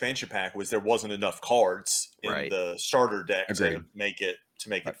getting the expansion pack, was there wasn't enough cards in the starter deck to make it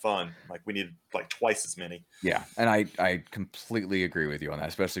fun. Like we needed like twice as many. Yeah, and I completely agree with you on that,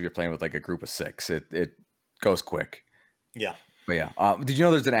 especially if you're playing with like a group of 6. It goes quick. Yeah. But yeah, did you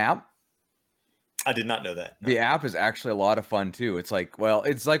know there's an app? I did not know that. No. The app is actually a lot of fun too. It's like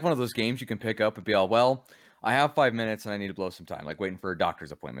one of those games you can pick up and be all, well, I have 5 minutes and I need to blow some time, like waiting for a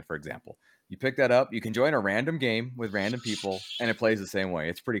doctor's appointment, for example. You pick that up, you can join a random game with random people, and it plays the same way.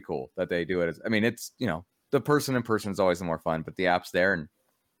 It's pretty cool that they do it. It's the person in person is always the more fun, but the app's there and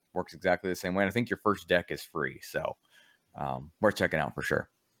works exactly the same way. And I think your first deck is free, so worth checking out for sure.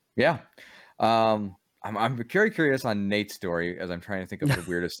 Yeah. I'm very curious on Nate's story as I'm trying to think of the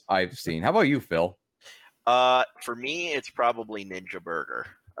weirdest I've seen. How about you, Phil? For me, it's probably Ninja Burger.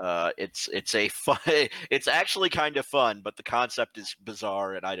 It's a fun. It's actually kind of fun, but the concept is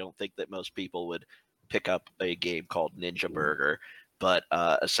bizarre, and I don't think that most people would pick up a game called Ninja Burger. But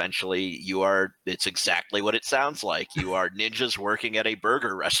essentially, it's exactly what it sounds like. You are ninjas working at a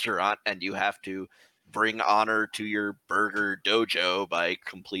burger restaurant, and you have to bring honor to your burger dojo by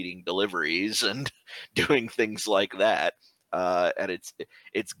completing deliveries and doing things like that. And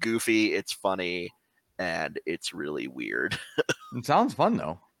it's goofy, it's funny, and it's really weird. It sounds fun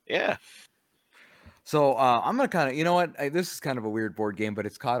though. Yeah. So I'm gonna kind of, you know what? This is kind of a weird board game, but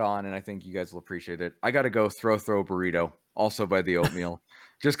it's caught on, and I think you guys will appreciate it. I got to go throw burrito, also by the Oatmeal,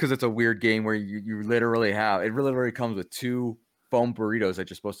 just because it's a weird game where you literally have it. Literally comes with 2 foam burritos that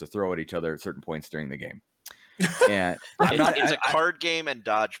you're supposed to throw at each other at certain points during the game. And it's a card game, and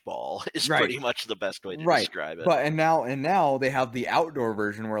dodgeball is pretty much the best way to describe it. But and now they have the outdoor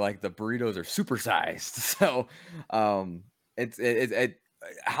version where like the burritos are supersized. So it's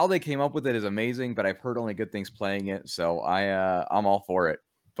how they came up with it is amazing, but I've heard only good things playing it, so I'm all for it.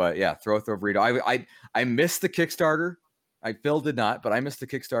 But yeah, throw burrito. I missed the Kickstarter. Phil did not, but I missed the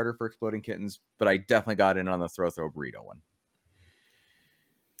Kickstarter for Exploding Kittens, but I definitely got in on the throw burrito one.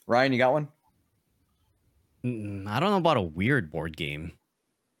 Ryan, you got one? I don't know about a weird board game.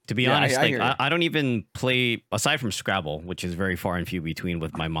 To be honest, I don't even play, aside from Scrabble, which is very far and few between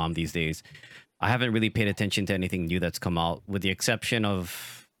with my mom these days. I haven't really paid attention to anything new that's come out, with the exception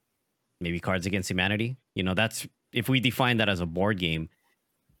of maybe Cards Against Humanity. You know, that's, if we define that as a board game,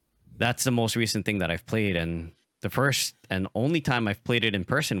 that's the most recent thing that I've played. And the first and only time I've played it in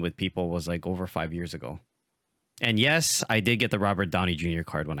person with people was like over 5 years ago. And yes, I did get the Robert Downey Jr.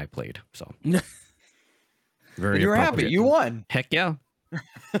 card when I played. So very, you were happy. You won. Heck yeah.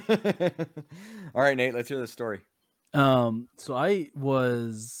 All right, Nate, let's hear the story. So I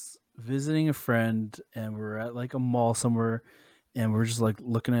was visiting a friend, and we're at like a mall somewhere, and we're just like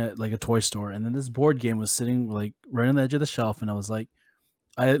looking at like a toy store, and then this board game was sitting like right on the edge of the shelf, and I was like,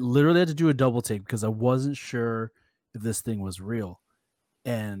 I literally had to do a double take because I wasn't sure if this thing was real.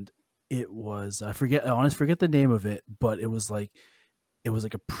 And it was, I honestly forget the name of it, but it was like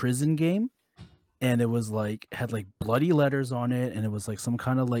a prison game, and it was like, had like bloody letters on it, and it was like some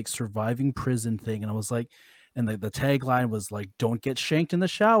kind of like surviving prison thing. And I was like, and the tagline was like, "Don't get shanked in the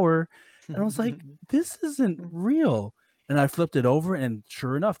shower." And I was like, this isn't real. And I flipped it over, and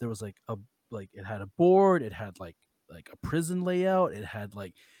sure enough, there was like it had a board, it had like a prison layout, it had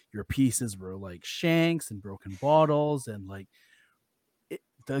like your pieces were like shanks and broken bottles, and like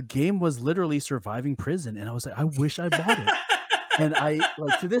the game was literally surviving prison. And I was like, I wish I bought it. And I,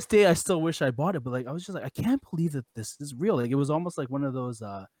 like, to this day, I still wish I bought it. But like, I was just like, I can't believe that this is real. Like, it was almost like one of those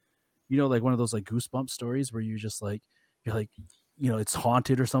like one of those like Goosebumps stories where you just like, you're like, it's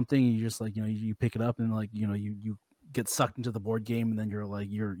haunted or something, and you just like, you pick it up, and like, you get sucked into the board game, and then you're like,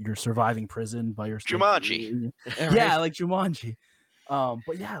 you're surviving prison by yourself. Jumanji. Yeah, like Jumanji.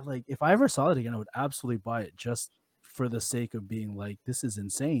 But yeah, like if I ever saw it again, I would absolutely buy it just for the sake of being like, this is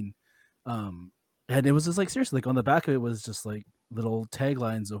insane. And it was just like, seriously, like on the back of it was just like little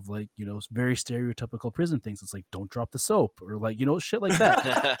taglines of like, very stereotypical prison things. It's like, don't drop the soap, or like, shit like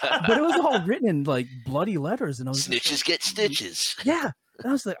that. But it was all written in like bloody letters, and I was snitches like, get stitches. Yeah. And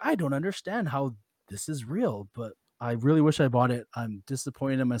I was like, I don't understand how this is real, but I really wish I bought it. I'm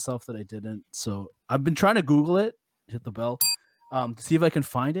disappointed in myself that I didn't. So I've been trying to Google it, hit the bell, to see if I can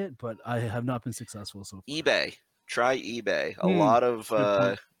find it, but I have not been successful so far. eBay. Try eBay. A lot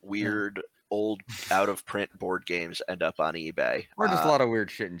of weird old out of print board games end up on eBay. Or just a lot of weird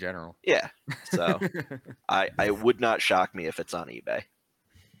shit in general. Yeah. So I would not shock me if it's on eBay.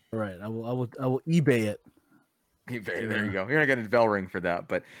 All right. I will eBay it. eBay, there you go. You're not getting a bell ring for that,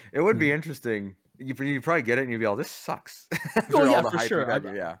 but it would be interesting. You probably get it and you'd be all, this sucks. Oh yeah, for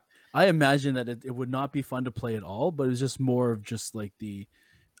sure. Yeah. I imagine that it would not be fun to play at all, but it was just more of just like the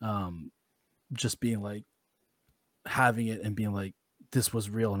just being like having it and being like, this was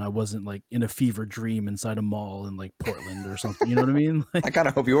real, and I wasn't like in a fever dream inside a mall in like Portland or something. You know what I mean? Like, I kind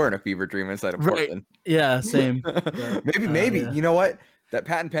of hope you were in a fever dream inside of Portland. Yeah, same. But, maybe. Yeah. You know what? That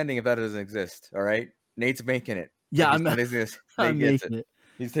patent pending if that doesn't exist. All right, Nate's making it. Yeah, I'm making it.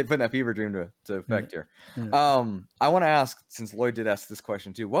 He's putting that fever dream to effect here. Yeah. I want to ask, since Lloyd did ask this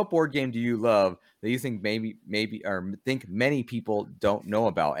question too, what board game do you love that you think maybe or think many people don't know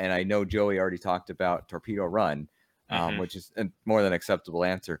about? And I know Joey already talked about Torpedo Run, which is a more than acceptable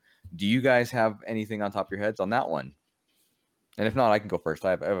answer. Do you guys have anything on top of your heads on that one? And if not, I can go first.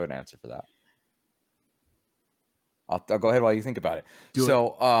 I have an answer for that. I'll go ahead while you think about it.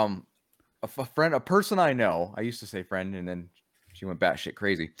 A person I know, I used to say friend, and then she went batshit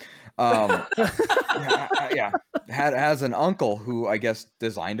crazy. Has an uncle who I guess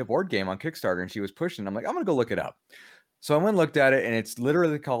designed a board game on Kickstarter, and she was pushing. I'm like, I'm gonna go look it up. So I went and looked at it, and it's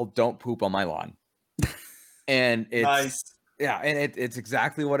literally called "Don't Poop on My Lawn," and it's Nice. and it's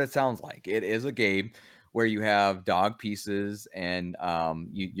exactly what it sounds like. It is a game where you have dog pieces, and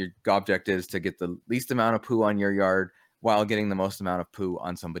your object is to get the least amount of poo on your yard while getting the most amount of poo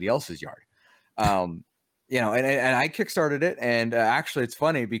on somebody else's yard. And I kickstarted it, and actually it's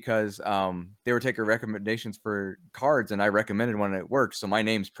funny because they were taking recommendations for cards, and I recommended one, and it worked. So my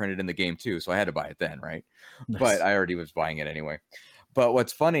name's printed in the game too, so I had to buy it then, right? Nice. But I already was buying it anyway. But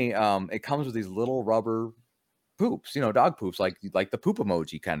what's funny, it comes with these little rubber poops, dog poops, like the poop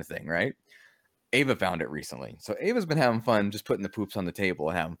emoji kind of thing, right? Ava found it recently, so Ava's been having fun just putting the poops on the table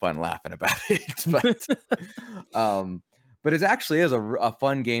and having fun laughing about it. But it actually is a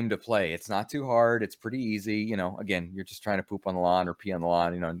fun game to play. It's not too hard. It's pretty easy. Again, you're just trying to poop on the lawn or pee on the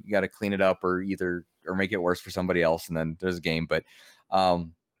lawn. You got to clean it up or make it worse for somebody else, and then there's a game. But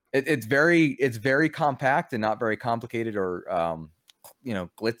it's very compact and not very complicated or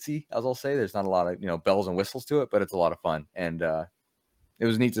glitzy, as I'll say. There's not a lot of bells and whistles to it, but it's a lot of fun, and it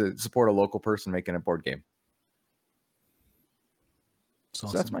was neat to support a local person making a board game. Awesome.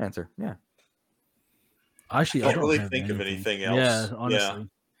 So that's my answer. Yeah. Actually, I don't really think of anything else. Yeah, honestly.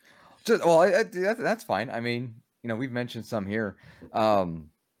 Yeah. That's fine. I mean, we've mentioned some here.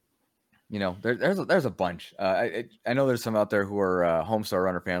 There's a bunch. I know there's some out there who are Homestar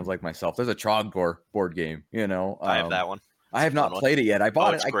Runner fans like myself. There's a Trogdor board game. I have that one. I have not played it yet. I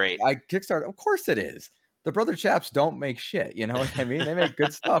bought it. It's great. I Kickstarted. Of course it is. The Brother Chaps don't make shit. You know what I mean? They make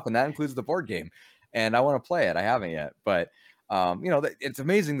good stuff, and that includes the board game. And I want to play it. I haven't yet, but it's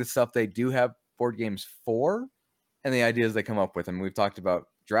amazing the stuff they do have board games for, and the ideas they come up with. I mean, we've talked about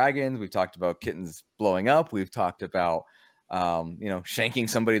dragons, we've talked about kittens blowing up, we've talked about shanking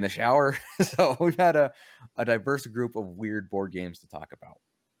somebody in the shower. So we've had a diverse group of weird board games to talk about.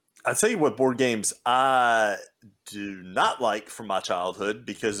 I'll tell you what board games I do not like from my childhood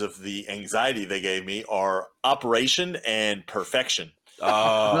because of the anxiety they gave me are Operation and Perfection.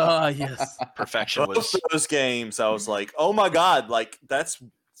 Yes. Perfection was... Both of those games, I was like, oh my God, like that's,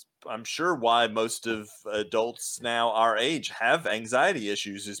 I'm sure why most of adults now our age have anxiety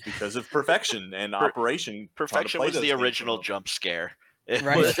issues is because of Perfection and Operation. Perfection was the original jump scare.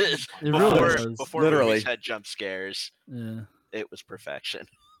 Right. Before movies had jump scares, it was Perfection.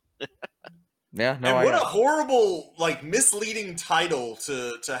 Yeah, no. And what a horrible, misleading title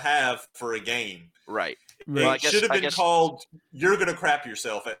to have for a game. Right. It should have been called "You're Gonna Crap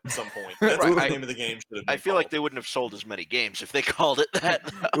Yourself" at some point. That's what the name of the game should have been. I feel like they wouldn't have sold as many games if they called it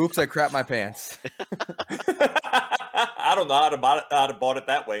that. Oops, I crapped my pants. I don't know. I'd have bought it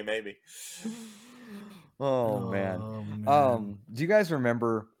that way, maybe. Oh man. Do you guys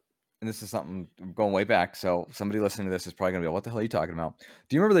remember? And this is something going way back, so somebody listening to this is probably gonna be like, "What the hell are you talking about?"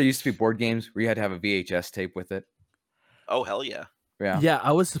 Do you remember there used to be board games where you had to have a VHS tape with it? Oh hell yeah! Yeah.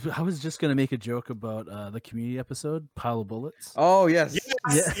 I was just gonna make a joke about the Community episode, Pile of Bullets. Oh yes,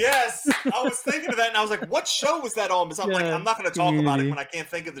 yes. I was thinking of that, and I was like, "What show was that on?" Because I'm not gonna talk about it when I can't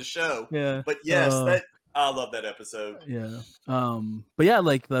think of the show. Yeah, but yes, I love that episode. Yeah, but yeah,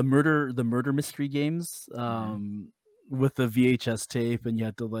 like the murder mystery games, with the VHS tape, and you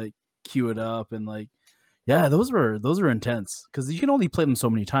had to queue it up, and those were intense because you can only play them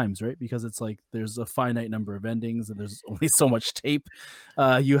so many times, right? Because it's there's a finite number of endings and there's only so much tape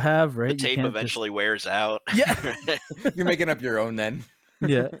you have, right? The tape eventually wears out. Yeah. You're making up your own then.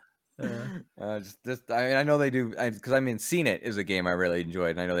 Yeah. I know they do, because Seen It is a game I really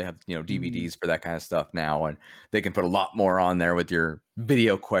enjoyed, and I know they have DVDs for that kind of stuff now, and they can put a lot more on there with your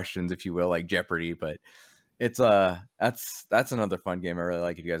video questions, if you will, like Jeopardy. But it's that's another fun game I really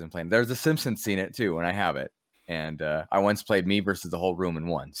like if you guys have been playing. There's a Simpsons Seen It too, and I have it, and I once played me versus the whole room in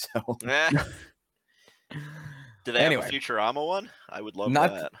one. So. Do they have a Futurama one? I would love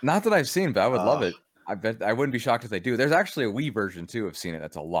that. Not that I've seen, but I would love it. I bet I wouldn't be shocked if they do. There's actually a Wii version too of Seen It.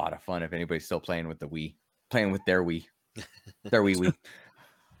 That's a lot of fun if anybody's still playing with the Wii, playing with their Wii, Wii.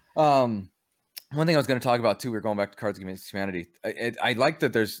 One thing I was going to talk about too, we're going back to Cards Against Humanity. I like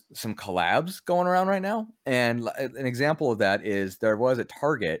that there's some collabs going around right now, and an example of that is there was at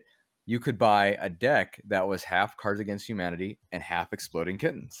Target, you could buy a deck that was half Cards Against Humanity and half Exploding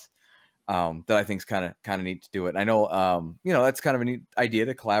Kittens. That I think is kind of neat to do it. I know, that's kind of a neat idea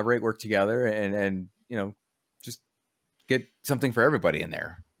to collaborate, work together, and just get something for everybody in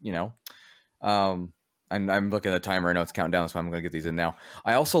there. I'm looking at the timer. I know it's counting down, so I'm going to get these in now.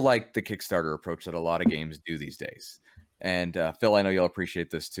 I also like the Kickstarter approach that a lot of games do these days. And Phil, I know you'll appreciate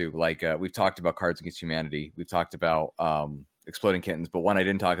this too. Like we've talked about Cards Against Humanity. We've talked about Exploding Kittens, but one I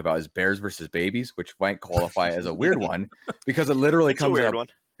didn't talk about is Bears versus Babies, which might qualify as a weird one because it literally comes in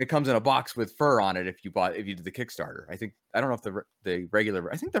it comes in a box with fur on it if you did the Kickstarter. I don't know if the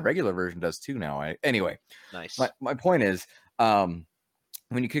regular, I think the regular version does too now. Anyway, nice. My point is, when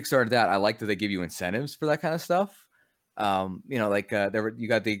you Kickstarted that, I like that they give you incentives for that kind of stuff. You know, like you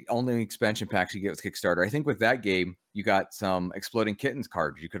got the only expansion packs you get with Kickstarter. I think with that game, you got some Exploding Kittens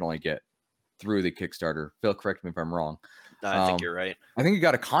cards you could only get through the Kickstarter. Phil, correct me if I'm wrong. I think you're right. I think you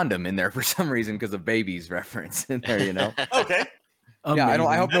got a condom in there for some reason because of babies reference in there, you know? Okay. Yeah,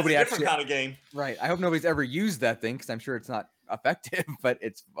 I hope nobody actually kind of game. Right. I hope nobody's ever used that thing because I'm sure it's not effective, but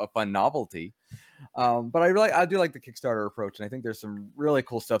it's a fun novelty. But I do like the Kickstarter approach, and I think there's some really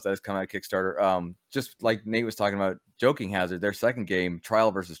cool stuff that has come out of Kickstarter. Just like Nate was talking about Joking Hazard, their second game,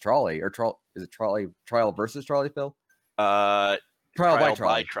 Trial versus Trolley, or is it Trial versus Trolley, Phil? Trial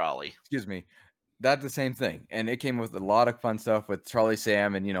by Trolley. Excuse me. That's the same thing, and it came with a lot of fun stuff with Trolley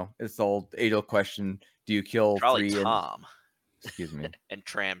Sam, and you know, it's the old age-old question: do you kill Trolley three? Tom. Excuse me. And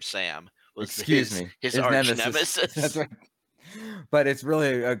Tram Sam was his arch nemesis. That's right. But it's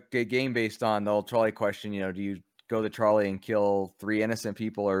really a game based on the old trolley question. You know, do you go the trolley and kill 3 innocent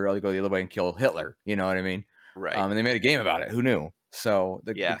people, or really go the other way and kill Hitler? You know what I mean? Right. And they made a game about it. Who knew? So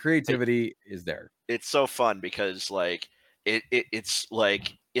the creativity is there. It's so fun because like it's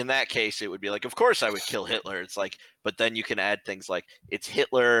like in that case it would be like, of course I would kill Hitler. It's like, but then you can add things like it's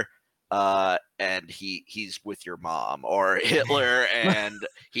Hitler. And he's with your mom, or Hitler and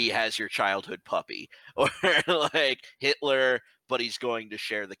he has your childhood puppy, or like Hitler, but he's going to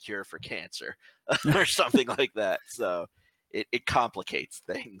share the cure for cancer, or something like that. So it complicates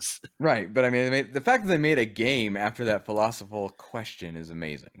things. Right. But I mean, the fact that they made a game after that philosophical question is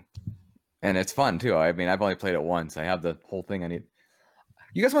amazing. And it's fun too. I mean, I've only played it once. I have the whole thing I need.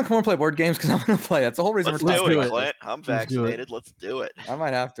 You guys want to come and play board games? Because I'm going to play. That's the whole reason Let's we're do it, Clint. I'm vaccinated. Let's do it. I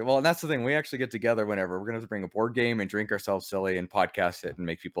might have to. Well, and that's the thing. We actually get together whenever. We're going to have to bring a board game and drink ourselves silly and podcast it and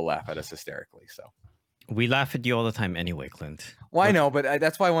make people laugh at us hysterically. So we laugh at you all the time anyway, Clint. Well, I know, but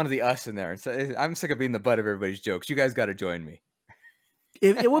that's why I wanted the us in there. So I'm sick of being the butt of everybody's jokes. You guys got to join me.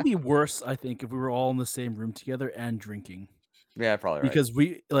 It would be worse, I think, if we were all in the same room together and drinking. Yeah, probably right. Because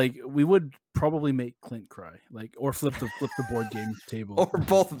we would probably make Clint cry, or flip the board game table, or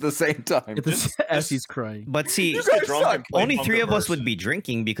both at the same time as he's crying. But see, only 3 of us would be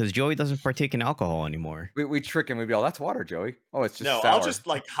drinking because Joey doesn't partake in alcohol anymore. We trick him. We'd be all, that's water, Joey. Oh, it's just sour. I'll just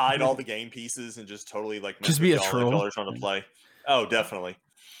like hide all the game pieces and just totally just be a troll. Colors trying to play. Oh, definitely.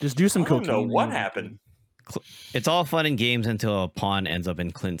 Just do some cocaine. I don't know what happened. It's all fun and games until a pawn ends up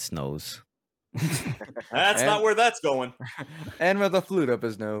in Clint's nose. That's not where that's going. And with a flute up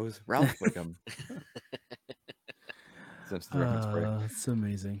his nose, Ralph Wickham. It's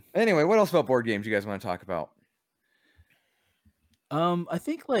amazing. Anyway, what else about board games you guys want to talk about? I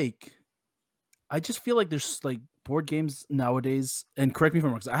think I just feel like there's board games nowadays, and correct me if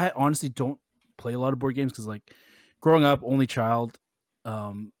I'm wrong, because I honestly don't play a lot of board games because growing up, only child. Me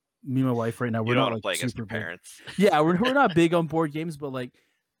and my wife right now, we're not play against your parents. Yeah, we're not big on board games, but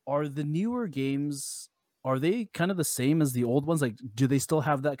are the newer games, are they kind of the same as the old ones? Do they still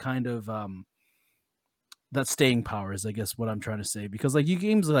have that kind of that staying power is I guess what I'm trying to say, because you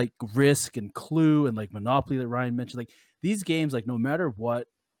games like Risk and Clue and Monopoly that Ryan mentioned, these games, no matter what,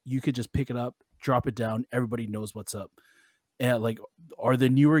 you could just pick it up, drop it down, everybody knows what's up. And are the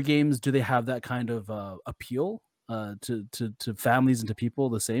newer games, do they have that kind of appeal to families and to people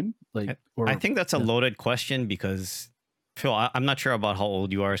the same? I think that's a loaded question because Phil, I'm not sure about how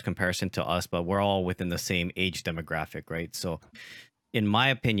old you are as comparison to us, but we're all within the same age demographic, right? So in my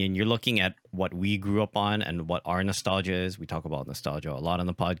opinion, you're looking at what we grew up on and what our nostalgia is. We talk about nostalgia a lot on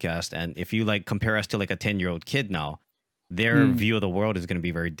the podcast. And if you compare us to a 10-year-old kid now, their view of the world is going to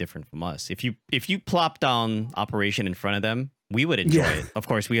be very different from us. If you plop down Operation in front of them, we would enjoy it. Of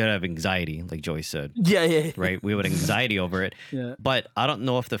course, we would have anxiety, like Joey said. Yeah. Right? We would have anxiety over it. Yeah. But I don't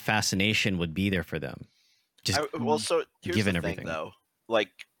know if the fascination would be there for them. So here's given the everything thing, though.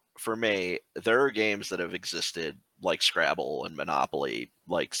 For me, there are games that have existed like Scrabble and Monopoly,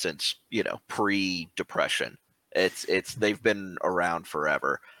 since pre-Depression. They've been around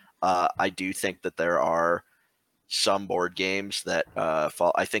forever. I do think that there are some board games that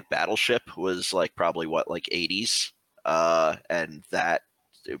fall. I think Battleship was probably 80s, and that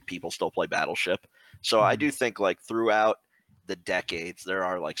people still play Battleship. So I do think throughout the decades there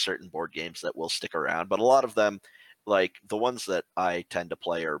are certain board games that will stick around, but a lot of them, the ones that I tend to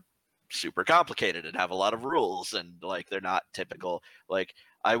play, are super complicated and have a lot of rules, and like they're not typical. Like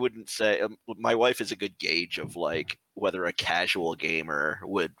I wouldn't say my wife is a good gauge of like whether a casual gamer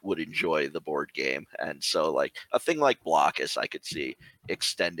would enjoy the board game, and so like a thing like Blockus I could see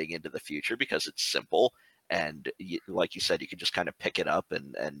extending into the future because it's simple, and like you said, you can just kind of pick it up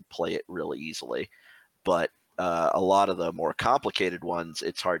and play it really easily. But a lot of the more complicated ones,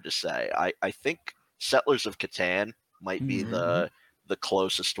 it's hard to say. I think Settlers of Catan might be the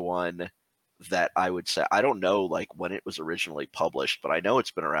closest one that I would say. I don't know like when it was originally published, but I know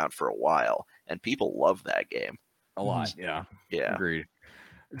it's been around for a while, and people love that game a lot. Yeah, agreed.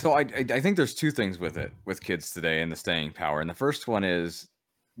 So I think there's two things with it with kids today and the staying power. And the first one is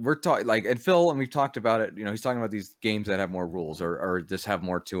we're talking like, and Phil, and we've talked about it. You know, he's talking about these games that have more rules or just have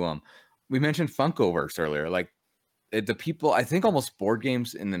more to them. We mentioned Funkoverse earlier. Like the people, I think almost board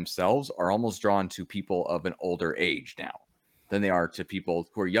games in themselves are almost drawn to people of an older age now than they are to people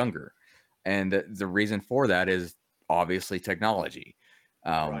who are younger. And the reason for that is obviously technology.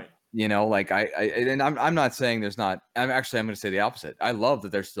 Right. You know, like I'm not saying there's not. I'm going to say the opposite. I love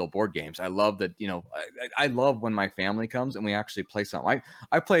that there's still board games. I love that. You know, I love when my family comes and we actually play something.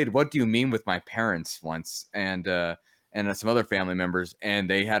 I played What Do You Mean with my parents once, and some other family members, and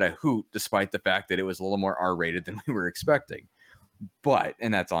they had a hoot despite the fact that it was a little more R-rated than we were expecting.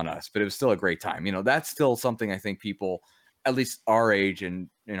 And that's on us. But it was still a great time. You know, that's still something I think people, at least our age and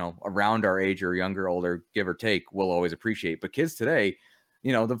around our age or younger, older, give or take, will always appreciate. But kids today,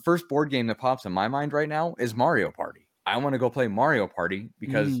 the first board game that pops in my mind right now is Mario Party. I want to go play Mario Party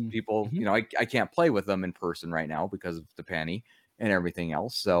because people, I can't play with them in person right now because of the panty and everything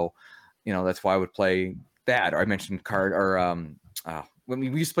else. So, that's why I would play that. Or I mentioned when we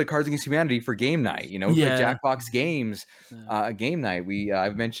used to play Cards Against Humanity for game night, we play Jackbox games, game night.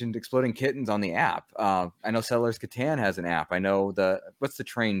 I've mentioned Exploding Kittens on the app. I know Settlers Catan has an app. I know what's the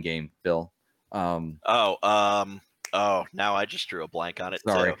train game, Bill? Oh, now I just drew a blank on it.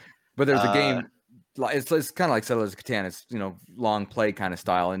 Sorry, too. But there's a game. It's kind of like Settlers of Catan. It's long play kind of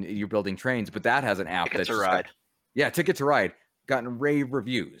style, and you're building trains. But that has an app Ticket to Ride. Ticket to Ride, gotten rave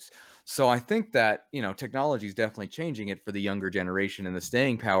reviews. So I think that technology is definitely changing it for the younger generation, and the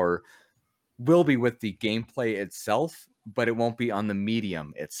staying power will be with the gameplay itself, but it won't be on the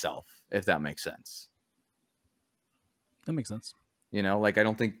medium itself. If that makes sense. That makes sense. Like I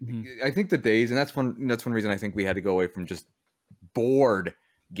don't think I think the days, and that's one reason I think we had to go away from just board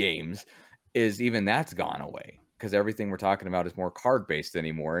games, is even that's gone away because everything we're talking about is more card based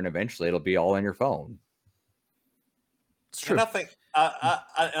anymore, and eventually it'll be all on your phone. It's true. And I think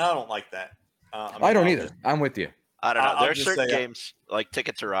I don't like that. I don't either. I'm with you. I don't know. There are certain games like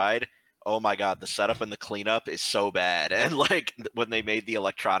Ticket to Ride. Oh my god, the setup and the cleanup is so bad. And like when they made the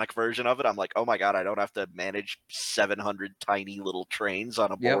electronic version of it, I'm like, oh my god, I don't have to manage 700 tiny little trains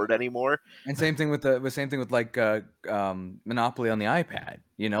on a board anymore. And same thing with like Monopoly on the iPad.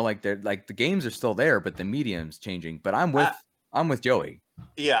 Like the games are still there, but the medium's changing. But I'm with Joey.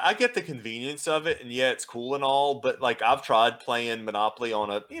 Yeah, I get the convenience of it, and it's cool and all, but like I've tried playing Monopoly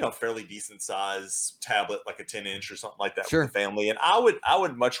on a fairly decent size tablet, like a 10-inch or something like that with the family, and I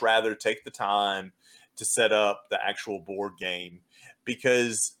would much rather take the time to set up the actual board game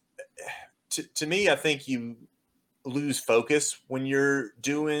because to me, I think you lose focus when you're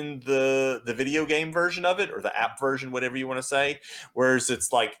doing the video game version of it or the app version, whatever you want to say, whereas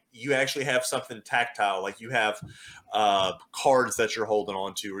it's like you actually have something tactile, like you have cards that you're holding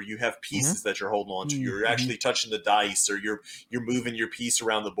on to, or you have pieces that you're holding on to, you're actually touching the dice, or you're moving your piece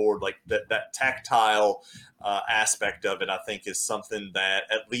around the board. Like that tactile aspect of it, I think, is something that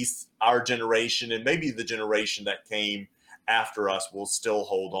at least our generation and maybe the generation that came after us will still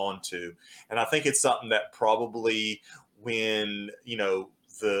hold on to. And I think it's something that probably when,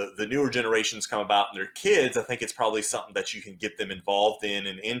 the newer generations come about and their kids, I think it's probably something that you can get them involved in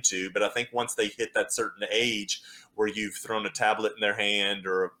and into. But I think once they hit that certain age where you've thrown a tablet in their hand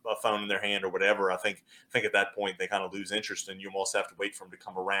or a phone in their hand or whatever, I think at that point they kind of lose interest, and you almost have to wait for them to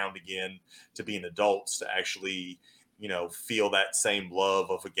come around again to being adults to actually feel that same love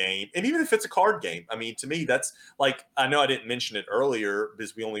of a game. And even if it's a card game, I mean, to me, that's like, I know I didn't mention it earlier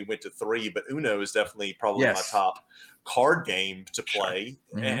because we only went to 3, but Uno is definitely probably my top card game to play.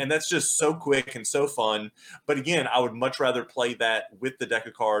 And that's just so quick and so fun. But again, I would much rather play that with the deck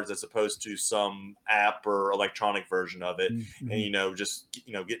of cards as opposed to some app or electronic version of it. And, just,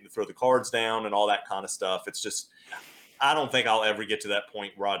 getting to throw the cards down and all that kind of stuff. It's just, I don't think I'll ever get to that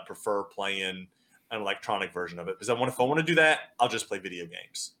point where I'd prefer playing an electronic version of it, because if I want to do that, I'll just play video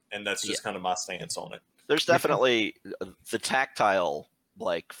games, and that's just kind of my stance on it. There's definitely the tactile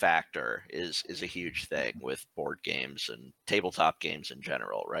like factor is a huge thing with board games and tabletop games in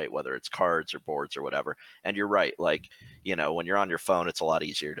general, right? Whether it's cards or boards or whatever. And you're right, like, you know, when you're on your phone, it's a lot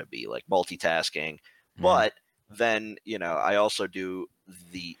easier to be like multitasking. But then, you know, I also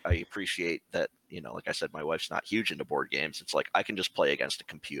I appreciate that, you know, like I said, my wife's not huge into board games. It's like I can just play against a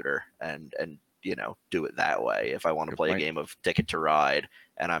computer and you know, do it that way. If I want to play a game of Ticket to Ride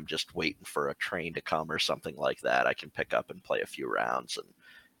and I'm just waiting for a train to come or something like that, I can pick up and play a few rounds and,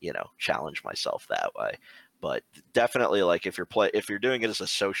 you know, challenge myself that way. But definitely, like, if you're doing it as a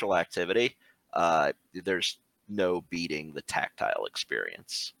social activity, there's no beating the tactile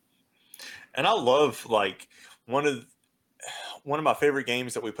experience. And I love, like, one of my favorite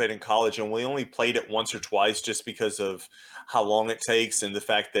games that we played in college, and we only played it once or twice just because of how long it takes and the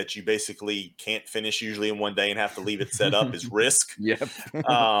fact that you basically can't finish usually in one day and have to leave it set up is Risk. Yep.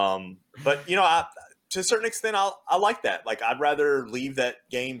 But, you know, to a certain extent, I like that. Like, I'd rather leave that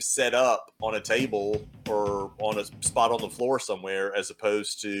game set up on a table or on a spot on the floor somewhere as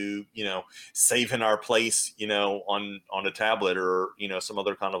opposed to, you know, saving our place, you know, on a tablet or, you know, some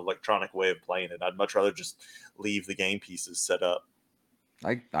other kind of electronic way of playing it. I'd much rather just leave the game pieces set up.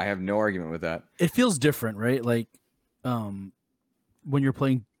 I have no argument with that. It feels different, right? Like, when you're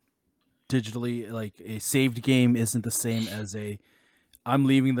playing digitally, like a saved game isn't the same as I'm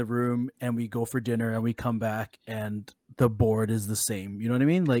leaving the room and we go for dinner and we come back and the board is the same. You know what I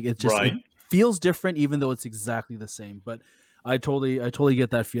mean? Like, it feels different, even though it's exactly the same. But I totally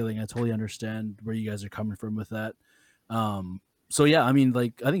get that feeling. I totally understand where you guys are coming from with that. So yeah, I mean,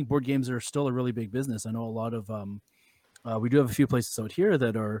 like, I think board games are still a really big business. I know a lot of, we do have a few places out here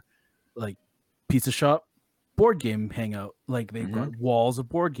that are like pizza shop board game hangout. Like, they've got walls of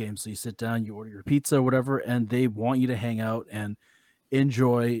board games. So you sit down, you order your pizza or whatever, and they want you to hang out and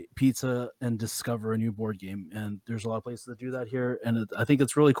enjoy pizza and discover a new board game. And there's a lot of places that do that here. And I think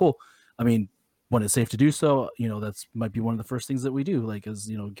it's really cool. I mean, when it's safe to do so, you know, that's might be one of the first things that we do, like, is,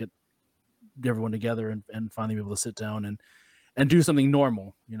 you know, get everyone together and finally be able to sit down and do something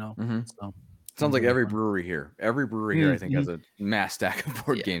normal, you know? So sounds like every brewery here, I think, has a mass stack of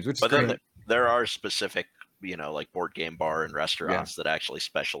board games, which is great. Then there are specific, you know, like board game bar and restaurants that actually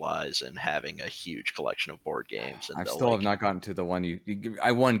specialize in having a huge collection of board games. And I still have not gotten to the one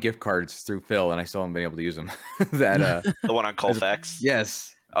I won gift cards through Phil, and I still haven't been able to use them. The one on Colfax.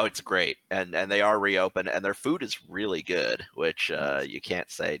 Yes. Oh, it's great, and they are reopened, and their food is really good, which you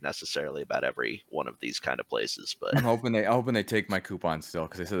can't say necessarily about every one of these kind of places. But I'm hoping they take my coupon still,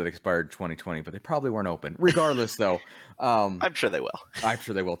 because they said it expired 2020, but they probably weren't open. Regardless, though, I'm sure they will. I'm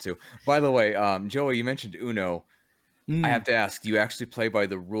sure they will too. By the way, Joey, you mentioned Uno. I have to ask: do you actually play by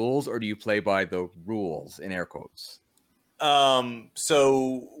the rules, or do you play by the rules in air quotes?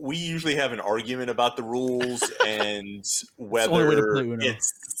 So we usually have an argument about the rules and whether it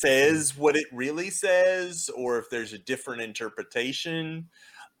says what it really says or if there's a different interpretation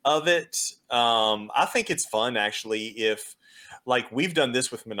of it. I think it's fun, actually, if, like, we've done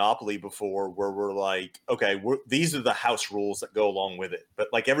this with Monopoly before, where we're like, okay, these are the house rules that go along with it, but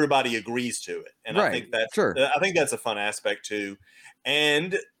like everybody agrees to it. And I think that's a fun aspect too.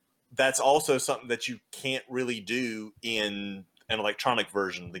 And that's also something that you can't really do in an electronic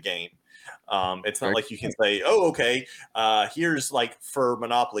version of the game. It's not like you can say, oh, okay, here's, like, for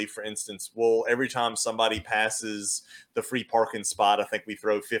Monopoly, for instance, well, every time somebody passes the free parking spot, I think we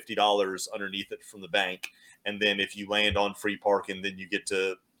throw $50 underneath it from the bank. And then if you land on free parking, then you get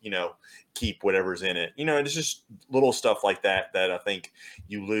to, you know, keep whatever's in it. You know, and it's just little stuff like that I think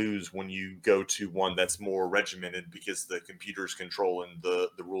you lose when you go to one that's more regimented, because the computer's controlling the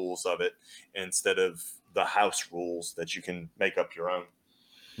rules of it instead of the house rules that you can make up your own.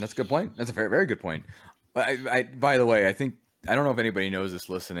 That's a good point. That's a very, very good point. I by the way, I don't know if anybody knows this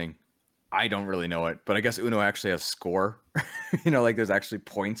listening. I don't really know it, but I guess Uno actually has score. You know, like, there's actually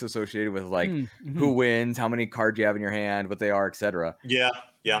points associated with, like, who wins, how many cards you have in your hand, what they are, etc. Yeah.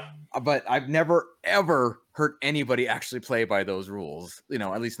 But I've never ever heard anybody actually play by those rules. You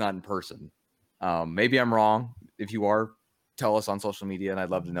know, at least not in person. Maybe I'm wrong. If you are, tell us on social media, and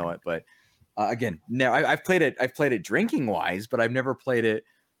I'd love to know it. But again, no, I've played it. I've played it drinking wise, but I've never played it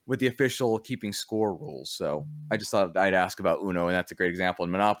with the official keeping score rules. So I just thought I'd ask about Uno, and that's a great example.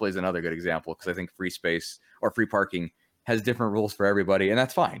 And Monopoly is another good example, because I think free space or free parking has different rules for everybody, and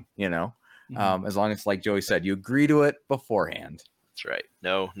that's fine, you know, as long as, like Joey said, you agree to it beforehand. That's right.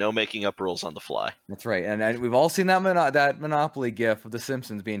 No making up rules on the fly. That's right. And we've all seen that Monopoly gif of The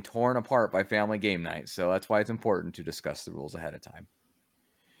Simpsons being torn apart by family game night. So that's why it's important to discuss the rules ahead of time.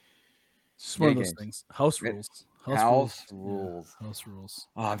 It's one of those things. House rules. House Rules. Yeah, House Rules.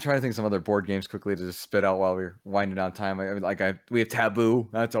 Oh, I'm trying to think of some other board games quickly to just spit out while we're winding down time. We have Taboo.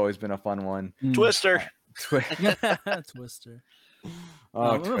 That's always been a fun one. Twister. Twister. Twister.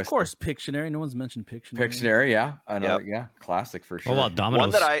 Of course, Pictionary. No one's mentioned Pictionary. Pictionary, yeah, classic for sure. What about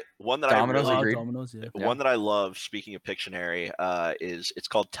Dominoes? One that Dominoes, I really, agreed. Dominoes, yeah. one that I love. Speaking of Pictionary, it's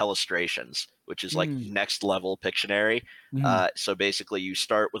called Telestrations, which is like next level Pictionary. So basically, you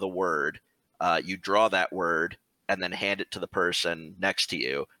start with a word, you draw that word, and then hand it to the person next to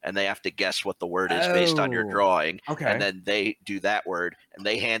you, and they have to guess what the word is based on your drawing. Okay. And then they do that word, and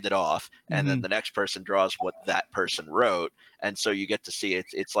they hand it off, and then the next person draws what that person wrote, and so you get to see it.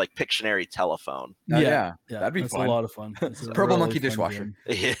 It's like Pictionary telephone. Yeah, that'd be that's fun. a lot of fun. It's a Purple really Monkey fun dishwasher.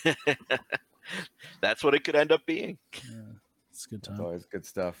 game. That's what it could end up being. Yeah, it's a good time. It's always good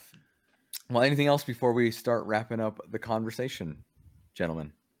stuff. Well, anything else before we start wrapping up the conversation,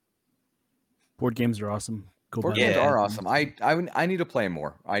 gentlemen? Board games are awesome. Board games are awesome. I need to play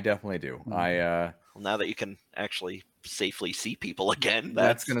more. I definitely do. Well, now that you can actually safely see people again,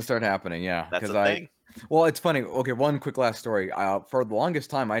 that's going to start happening. Yeah, that's a thing. Well, it's funny. Okay, one quick last story. For the longest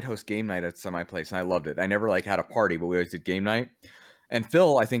time, I'd host game night at my place, and I loved it. I never had a party, but we always did game night. And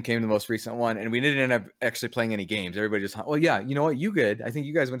Phil, I think, came to the most recent one, and we didn't end up actually playing any games. Everybody just, well, yeah, you know what? You good. I think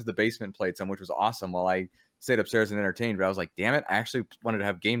you guys went to the basement and played some, which was awesome, while I stayed upstairs and entertained. But I was like, damn it, I actually wanted to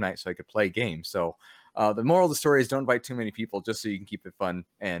have game night so I could play games. So the moral of the story is don't invite too many people just so you can keep it fun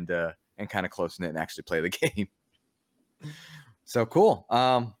and kind of close-knit and actually play the game. So cool.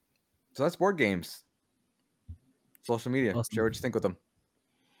 So that's board games. Social media. Awesome. Share what you think with them.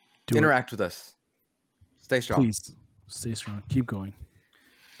 Interact with us. Stay strong. Please stay strong. Keep going.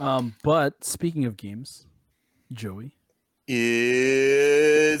 But speaking of games, Joey,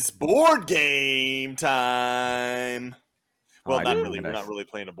 it's board game time. Well, not really. We're not really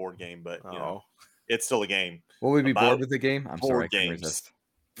playing a board game, but you know, it's still a game. Will we be bored with the game? I'm sorry, I can't resist.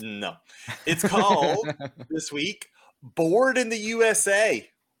 No, it's called this week "Bored in the USA."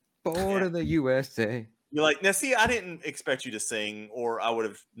 Bored in the USA. You're like, now see, I didn't expect you to sing, or I would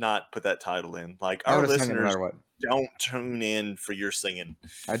have not put that title in. Like, our listeners don't tune in for your singing.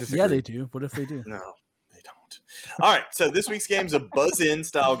 I disagree. Yeah, they do. What if they do? No, they don't. All right, so this week's game is a buzz-in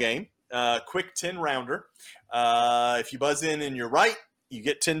style game. Quick 10-rounder. If you buzz in and you're right, you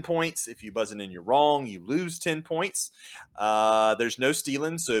get 10 points. If you buzz in and you're wrong, you lose 10 points. There's no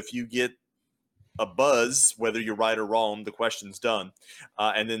stealing, so if you get a buzz, whether you're right or wrong, the question's done.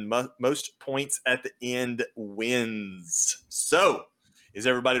 And then most points at the end wins. So, is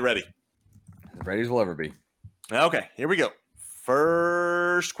everybody ready? As ready as we'll ever be. Okay, here we go.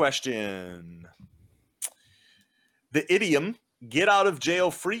 First question. The idiom, get out of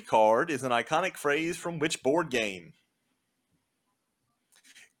jail free card, is an iconic phrase from which board game?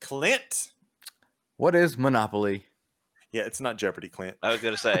 Clint. What is Monopoly? Yeah, it's not Jeopardy, Clint. I was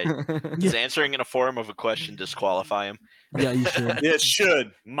going to say, is answering in a form of a question disqualify him? Yeah, you should. It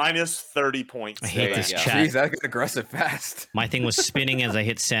should. Minus 30 points. I hate this chat. Jeez, that got aggressive fast. My thing was spinning as I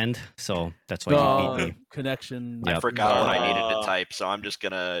hit send, so that's why you beat me. Connection. I forgot what I needed to type, so I'm just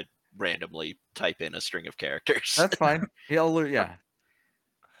going to randomly type in a string of characters. That's fine. Yeah.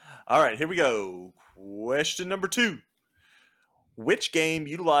 All right, here we go. Question number 2. Which game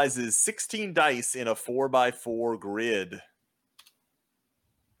utilizes 16 dice in a 4x4 grid?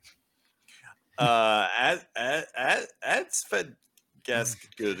 As guess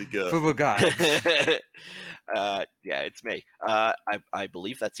good to go. Fubu guy. Yeah, it's me. I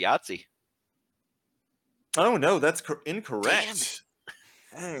believe that's Yahtzee. Oh no, that's incorrect.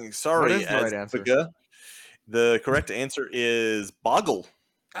 Dang, sorry. What is the right answer? The correct answer is Boggle.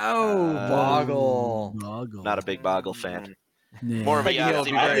 Oh, Boggle. Not a big Boggle fan. Yeah. More of a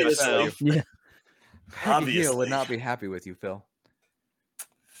Yahtzee fan myself. Yeah. Peggy Hill would not be happy with you, Phil.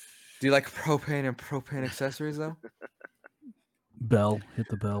 Do you like propane and propane accessories, though? Bell. Hit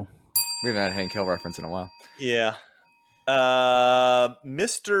the bell. We haven't had a Hank Hill reference in a while. Yeah.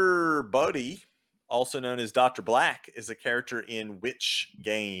 Mr. Buddy, also known as Dr. Black, is a character in which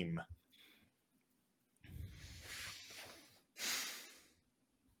game?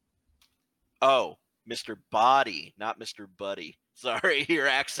 Oh, Mr. Body, not Mr. Buddy. Sorry, your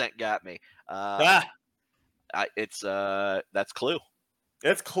accent got me. It's that's Clue.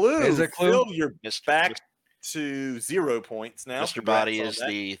 That's Clue. Is it Clue? Phil, you're back to 0 points now. Mr. Body is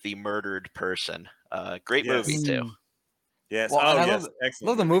the murdered person. Great movie too. Yes. Well, yes. I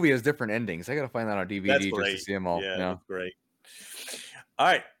love the movie has different endings. I got to find that on DVD just to see them all. Yeah, that's great. All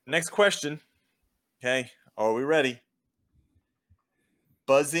right, next question. Okay, are we ready?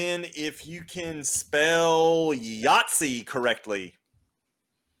 Buzz in if you can spell Yahtzee correctly.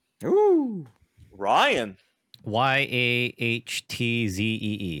 Ooh. Ryan. Yahtzee.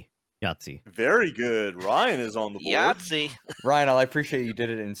 Yahtzee. Very good. Ryan is on the board. Yahtzee. Ryan, I appreciate you did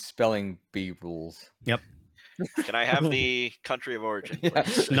it in spelling bee rules. Yep. Can I have the country of origin,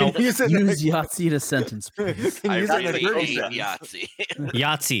 please? No. Use Yahtzee in a sentence, please. Can I you use it in a really dirty hate sentence? Yahtzee.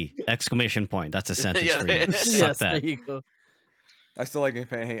 Yahtzee! Exclamation point. That's a sentence Yeah. for you. Suck Yes, there that. you go. I still like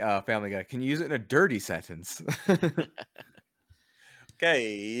Family Guy. Can you use it in a dirty sentence?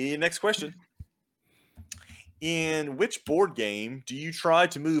 Okay, next question. In which board game do you try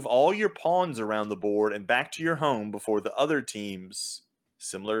to move all your pawns around the board and back to your home before the other teams,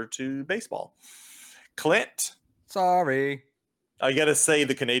 similar to baseball? Clint, Sorry. I gotta say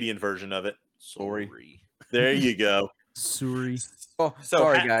the Canadian version of it. Sorry. There you go. Suri. Oh, So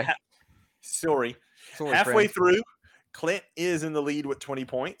sorry, guy. Sorry. Sorry, Halfway friend. through, Clint is in the lead with 20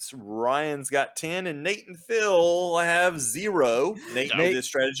 points. Ryan's got 10, and Nate and Phil have 0. Nate made this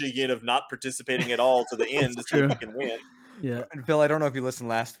strategy again of not participating at all to the end to see if he can win. Yeah. And Phil, I don't know if you listened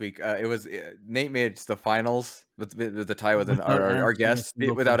last week. It was Nate made it to the finals with the tie with Without our answering a guest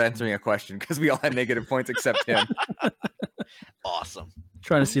single without question. answering a question because we all had negative points except him. Awesome.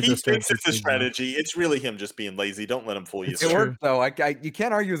 Trying to see if He this thinks it's a strategy- strategy. It's really him just being lazy. Don't let him fool you. It's It sir. true. worked though. You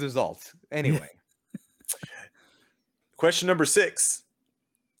can't argue the results anyway. Question number 6.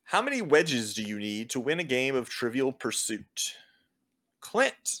 How many wedges do you need to win a game of Trivial Pursuit?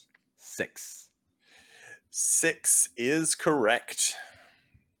 Clint. 6. 6 is correct.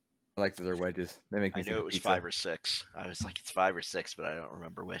 I like that they're wedges. They make me I think knew of it was pizza. 5 or 6. I was like, it's 5 or 6, but I don't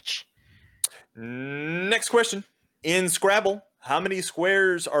remember which. Next question. In Scrabble, how many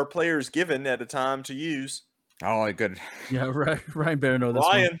squares are players given at a time to use? Oh, good. Yeah, Ryan better know this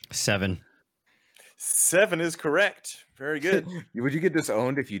one. Ryan. 7. 7 is correct. Very good. Would you get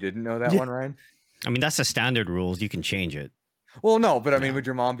disowned if you didn't know that Yeah. one, Ryan? I mean, that's the standard rules. You can change it. Well, no, but I mean, Yeah. would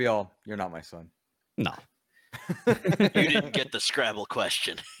your mom be all, "You're not my son"? No. You didn't get the Scrabble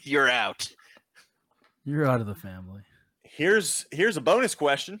question. You're out. You're out of the family. Here's a bonus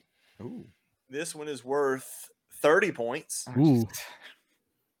question. Ooh. This one is worth 30 points. Ooh.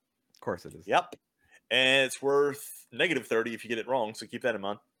 Of course it is. Yep. And it's worth negative 30 if you get it wrong, so keep that in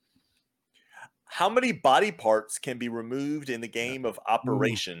mind. How many body parts can be removed in the game of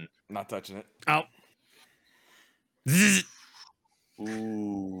Operation? Not touching it. Oh.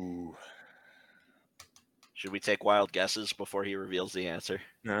 Ooh. Should we take wild guesses before he reveals the answer?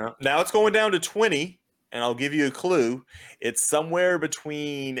 No. Now it's going down to 20, and I'll give you a clue. It's somewhere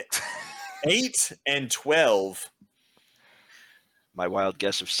between 8 and 12. My wild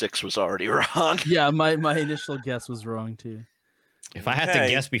guess of 6 was already wrong. Yeah, my initial guess was wrong too. If I had to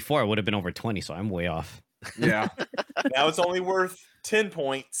Okay. guess before, it would have been over 20, so I'm way off. Yeah. Now it's only worth 10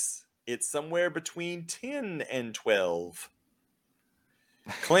 points. It's somewhere between 10 and 12.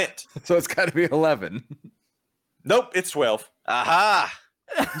 Clint. So it's got to be 11. Nope, it's 12. Aha!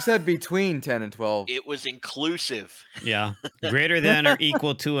 You said between 10 and 12. It was inclusive. Yeah. Greater than or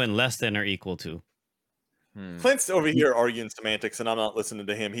equal to and less than or equal to. Clint's over here arguing semantics, and I'm not listening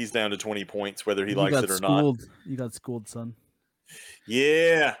to him. He's down to 20 points, whether he You likes got it or schooled. You got schooled, son.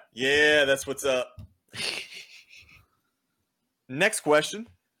 not. Yeah, that's what's up. Next question.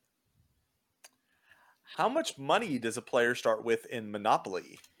 How much money does a player start with in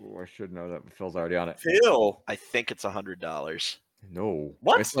Monopoly? Ooh, I should know that. But Phil's already on it. Phil. I think it's $100. No.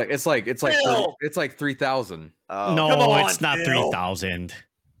 What? It's like Phil! it's like 3,000. Oh, No, come on, it's not Phil. 3,000.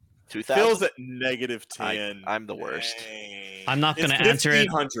 2,000? Phil's at negative 10. I'm the worst. Dang. I'm not going It's to answer it.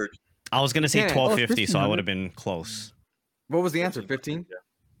 1,500. I was going to say Yeah. 1250, so I 1,500. would have been close. What was the answer? 15?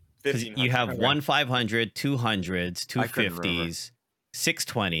 'Cause 1,500. you have Okay. 1,500, 200s, I couldn't remember. 250s,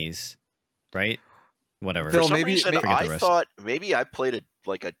 620s, right? Whatever. Phil, For some maybe- reason, forget the I rest. thought maybe I played a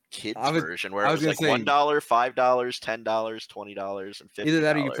kid's I was- version where I it was was like gonna say- $1, $5, $10, $20, and $50. Either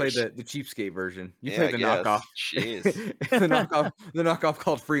that or you played the cheapskate version. You Yeah, played the I guess. knockoff. Jeez. the knockoff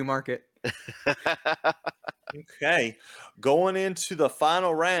called Free Market. Okay. Going into the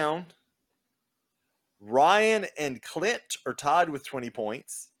final round, Ryan and Clint are tied with 20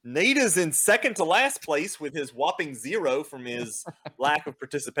 points. Nate is in second to last place with his whopping 0 from his lack of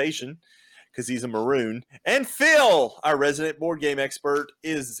participation because he's a maroon. And Phil, our resident board game expert,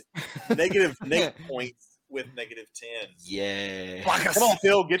 is negative Nate points with negative 10. Yay. Come on,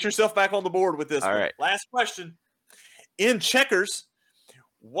 Phil, get yourself back on the board with this All one. right. Last question. In checkers,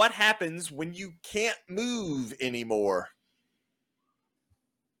 what happens when you can't move anymore?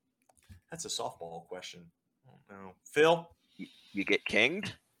 That's a softball question. Oh, no. Phil? You get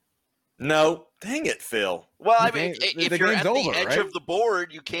kinged? No. Dang it, Phil. Well, The I mean, game- if the you're game's at the over, edge right? of the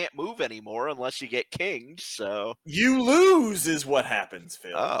board, you can't move anymore unless you get kinged. So, You lose is what happens,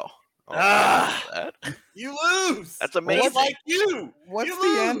 Phil. oh, Ah, you lose. That's amazing. Like you. What's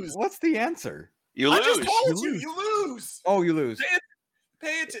What's the answer? You I lose. just told You you. lose. You lose. Oh, you lose.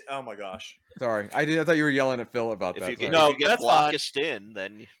 Pay attention. Oh my gosh. Sorry, I thought you were yelling at Phil about If that. you get, Sorry. if you get that's fine. blocked in,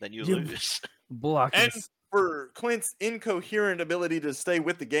 then you You- lose. And Blockus. for Clint's incoherent ability to stay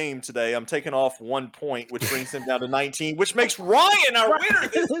with the game today, I'm taking off 1 point, which brings him down to 19, which makes Ryan our winner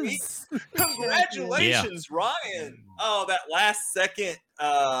this week. Congratulations, Ryan. Oh, that last second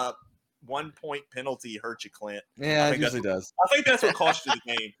 1 point penalty hurt you, Clint. Yeah, I it think usually does. I think that's what cost you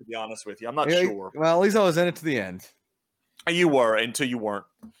the game, to be honest with you. I'm not Yeah, sure. Well, at least I was in it to the end. You were until you weren't.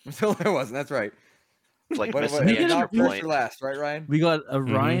 Until I wasn't. That's right. It's like What, missing the extra not first point. or last, right, Ryan? We got a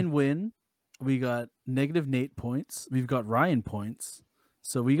Ryan win. We got negative Nate points. We've got Ryan points.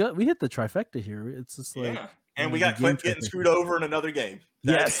 So we hit the trifecta here. It's just like And we got Clint getting screwed over in another game.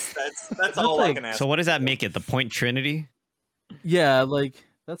 Yes. That's all I can ask. So what does that make it? The point trinity? Yeah, like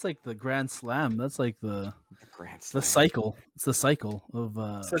that's like the grand slam. That's like the Grand the Slam. cycle. It's the cycle of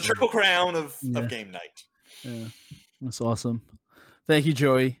It's the triple crown of Yeah. game night. Yeah, that's awesome. Thank you,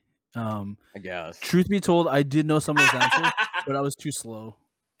 Joey. I guess. Truth be told, I did know some of those answers, but I was too slow,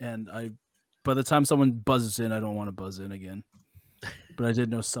 and by the time someone buzzes in, I don't want to buzz in again. But I did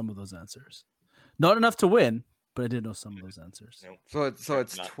know some of those answers, not enough to win, but I did know some of those answers. Nope. So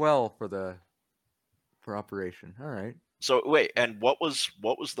it's Not- 12 for operation. All right. So wait, and what was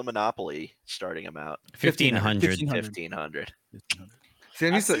the Monopoly starting amount? 1,500. 1,500. 1,500. See,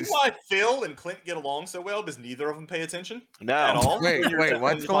 I'm I used to- see why Phil and Clint get along so well because neither of them pay attention at No. all. Wait, when you're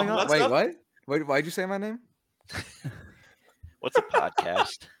what's talking going about on? Wait, stuff. what? Wait, why'd you say my name? What's a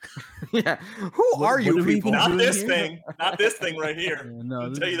podcast? Yeah. Who What- are what you do we people? do? Not doing this here? thing. Not this thing right Yeah, here. no,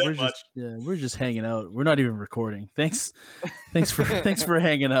 I'll tell you that we're much. we're just hanging out. We're not even recording. Thanks for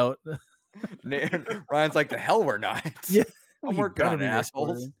hanging out. Ryan's like, the hell we're not. Yeah, I'm You working on better it, be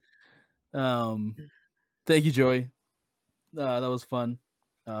assholes. recording. Thank you, Joey. That was fun.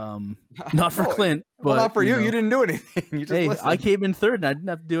 Not for No, Clint, but Well, not for you. know. You didn't do anything. You just Hey, listened. I came in third and I didn't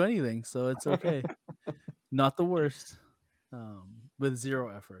have to do anything, so it's okay. Not the worst. With zero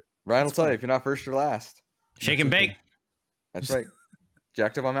effort. Ryan will It's tell you fine. if you're not first or last. Shake and bake. That's right.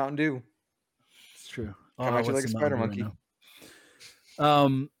 Jacked up on Mountain Dew. It's true. Come at you what's like a the spider Mountain Dew monkey. right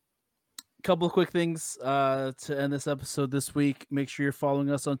now? Couple of quick things to end this episode this week. Make sure you're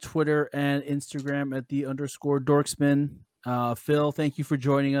following us on Twitter and Instagram at @_Dorksman. Phil, thank you for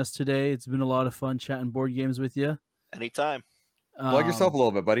joining us today. It's been a lot of fun chatting board games with you. Anytime. Plug yourself a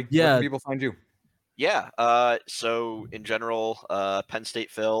little bit, buddy. Where yeah. can people find you? Yeah. So in general, Penn State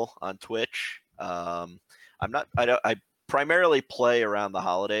Phil on Twitch. I primarily play around the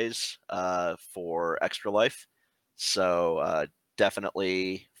holidays for Extra Life. So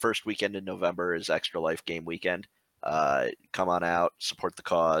definitely first weekend in November is Extra Life game weekend. Come on out, support the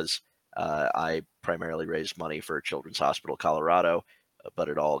cause. I primarily raise money for Children's Hospital Colorado, but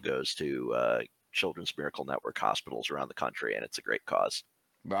it all goes to Children's Miracle Network hospitals around the country, and it's a great cause.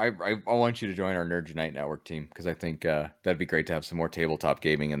 I want you to join our Nerd Unite Network team because I think that'd be great to have some more tabletop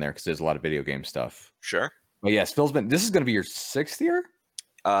gaming in there because there's a lot of video game stuff. Sure. But yes, this is going to be your 6th year?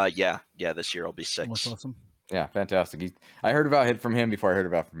 Yeah. This year will be 6. That's awesome. Yeah, fantastic. I heard about it from him before I heard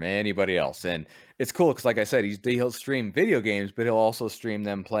about it from anybody else. And it's cool because, like I said, he'll stream video games, but he'll also stream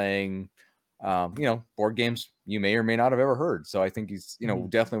them playing, board games you may or may not have ever heard. So I think he's,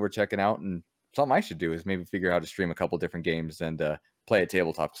 definitely worth checking out. And something I should do is maybe figure out how to stream a couple different games and play at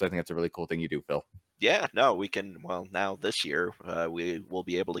tabletop because I think that's a really cool thing you do, Phil. Yeah, no, we can. Well, now this year we will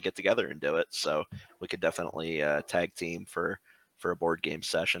be able to get together and do it. So we could definitely tag team for a board game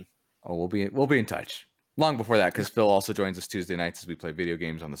session. Oh, we'll be in touch long before that because Phil also joins us Tuesday nights as we play video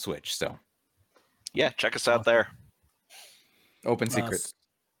games on the Switch. So yeah, check us out there. Open secret.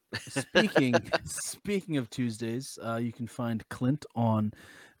 Speaking of Tuesdays, you can find Clint on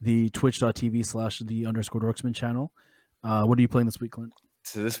the twitch.tv/the_Dorksman channel. What are you playing this week, Clint?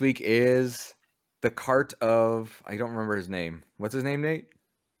 So this week is the cart of, I don't remember his name. What's his name, Nate?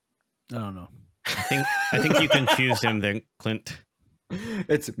 I don't know. I think you confused him then, Clint.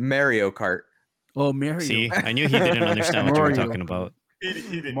 It's Mario Kart. Oh, Mario. See, I knew he didn't understand what you were talking about.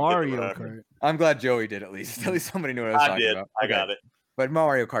 He didn't Mario get the Kart. I'm glad Joey did at least. At least somebody knew what I was I talking did. about. I got it. But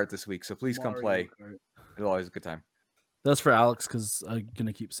Mario Kart this week, so please come Mario play. Kart. It's always a good time. That's for Alex because I'm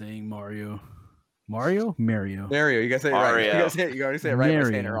gonna keep saying Mario. Mario? Mario. Mario, you gotta say it right. Mario. You gotta say it right by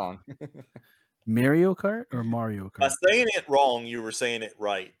saying it Mario. wrong. Mario Kart or Mario By Kart? saying it wrong, you were saying it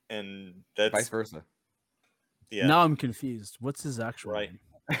right, and Vice that's versa. yeah. Now I'm confused. What's his actual Right. name?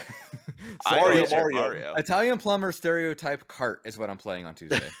 Mario, answer Mario. Italian plumber stereotype cart is what I'm playing on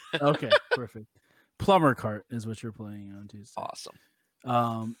Tuesday. Okay, perfect. Plumber Kart is what you're playing on Tuesday. Awesome.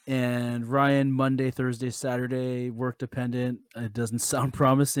 And Ryan, Monday, Thursday, Saturday, work dependent. It doesn't sound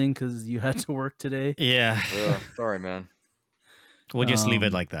promising because you had to work today. Yeah. Sorry, man. We'll just leave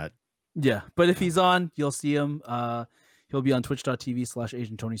it like that. Yeah, but if he's on, you'll see him. He'll be on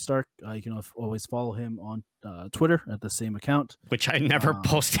twitch.tv/Agent Tony Stark. You can always follow him on Twitter at the same account, which I never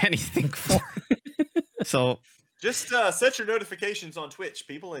post anything for. So just set your notifications on Twitch,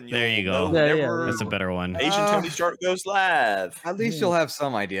 people, and there you go. That's a better one. Agent Tony Stark goes live. At least you'll have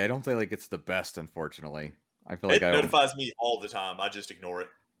some idea. I don't feel like it's the best, unfortunately. I feel like it notifies me all the time. I just ignore it.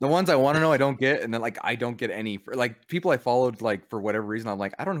 The ones I want to know, I don't get, and then like I don't get any. Like people I followed, like for whatever reason, I'm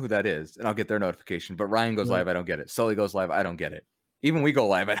like, I don't know who that is, and I'll get their notification. But Ryan goes live, I don't get it. Sully goes live, I don't get it. Even we go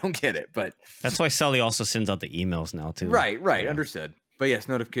live, I don't get it. But that's why Sully also sends out the emails now too. Right, understood. But yes,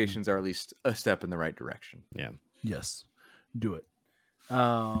 notifications are at least a step in the right direction. Yeah. Yes, do it.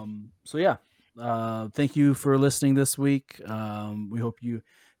 So yeah, thank you for listening this week. We hope you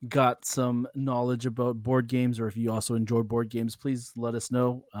got some knowledge about board games, or if you also enjoy board games, please let us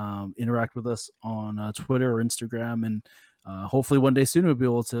know. Interact with us on Twitter or Instagram, and hopefully one day soon we'll be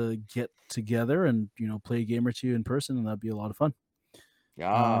able to get together and play a game or two in person, and that'd be a lot of fun.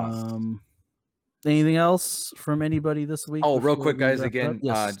 Yeah. Anything else from anybody this week? Oh, real quick, guys, again,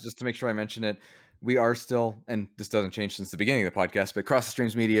 just to make sure I mention it, we are still, and this doesn't change since the beginning of the podcast, but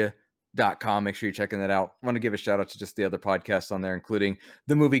CrossTheStreamsMedia.com. Make sure you're checking that out. I want to give a shout out to just the other podcasts on there, including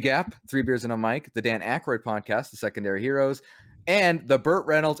The Movie Gap, 3 Beers and a Mic, the Dan Aykroyd podcast, The Secondary Heroes, and the Burt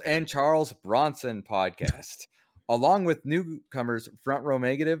Reynolds and Charles Bronson podcast, along with newcomers Front Row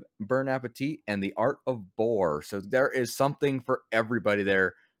Negative, Burn Appetit, and The Art of Bore. So there is something for everybody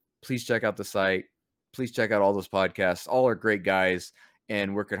there. Please check out the site. Please check out all those podcasts. All are great guys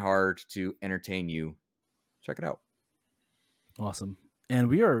and working hard to entertain you. Check it out. Awesome. And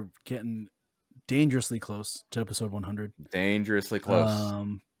we are getting dangerously close to episode 100. Dangerously close.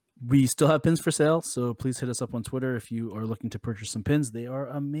 We still have pins for sale, so please hit us up on Twitter if you are looking to purchase some pins. They are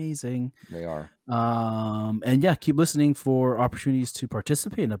amazing. They are. And yeah, keep listening for opportunities to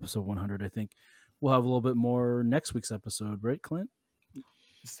participate in episode 100. I think we'll have a little bit more next week's episode, right, Clint?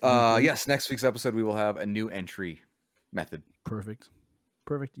 Yes, next week's episode we will have a new entry method. Perfect.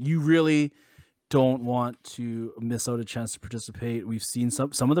 You really don't want to miss out a chance to participate. We've seen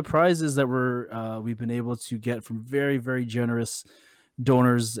some of the prizes that we've been able to get from very, very generous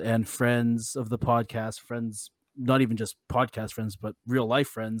donors and friends of the podcast, friends, not even just podcast friends, but real life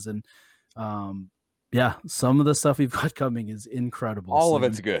friends. And yeah, some of the stuff we've got coming is incredible. All of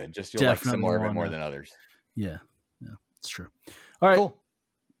it's good. Just you'll like some more of it more than others. Yeah, it's true. All right. Cool.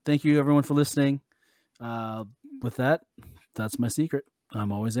 Thank you everyone for listening. With that, that's my secret.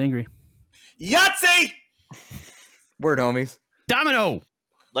 I'm always angry. Yahtzee! Word, homies. Domino!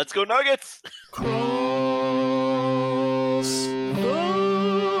 Let's go Nuggets! Cross the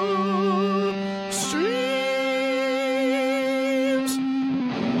streams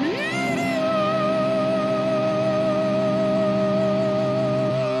media.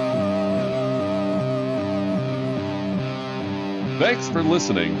 Thanks for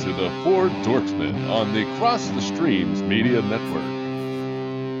listening to the Four Dorksmen on the Cross the Streams Media Network.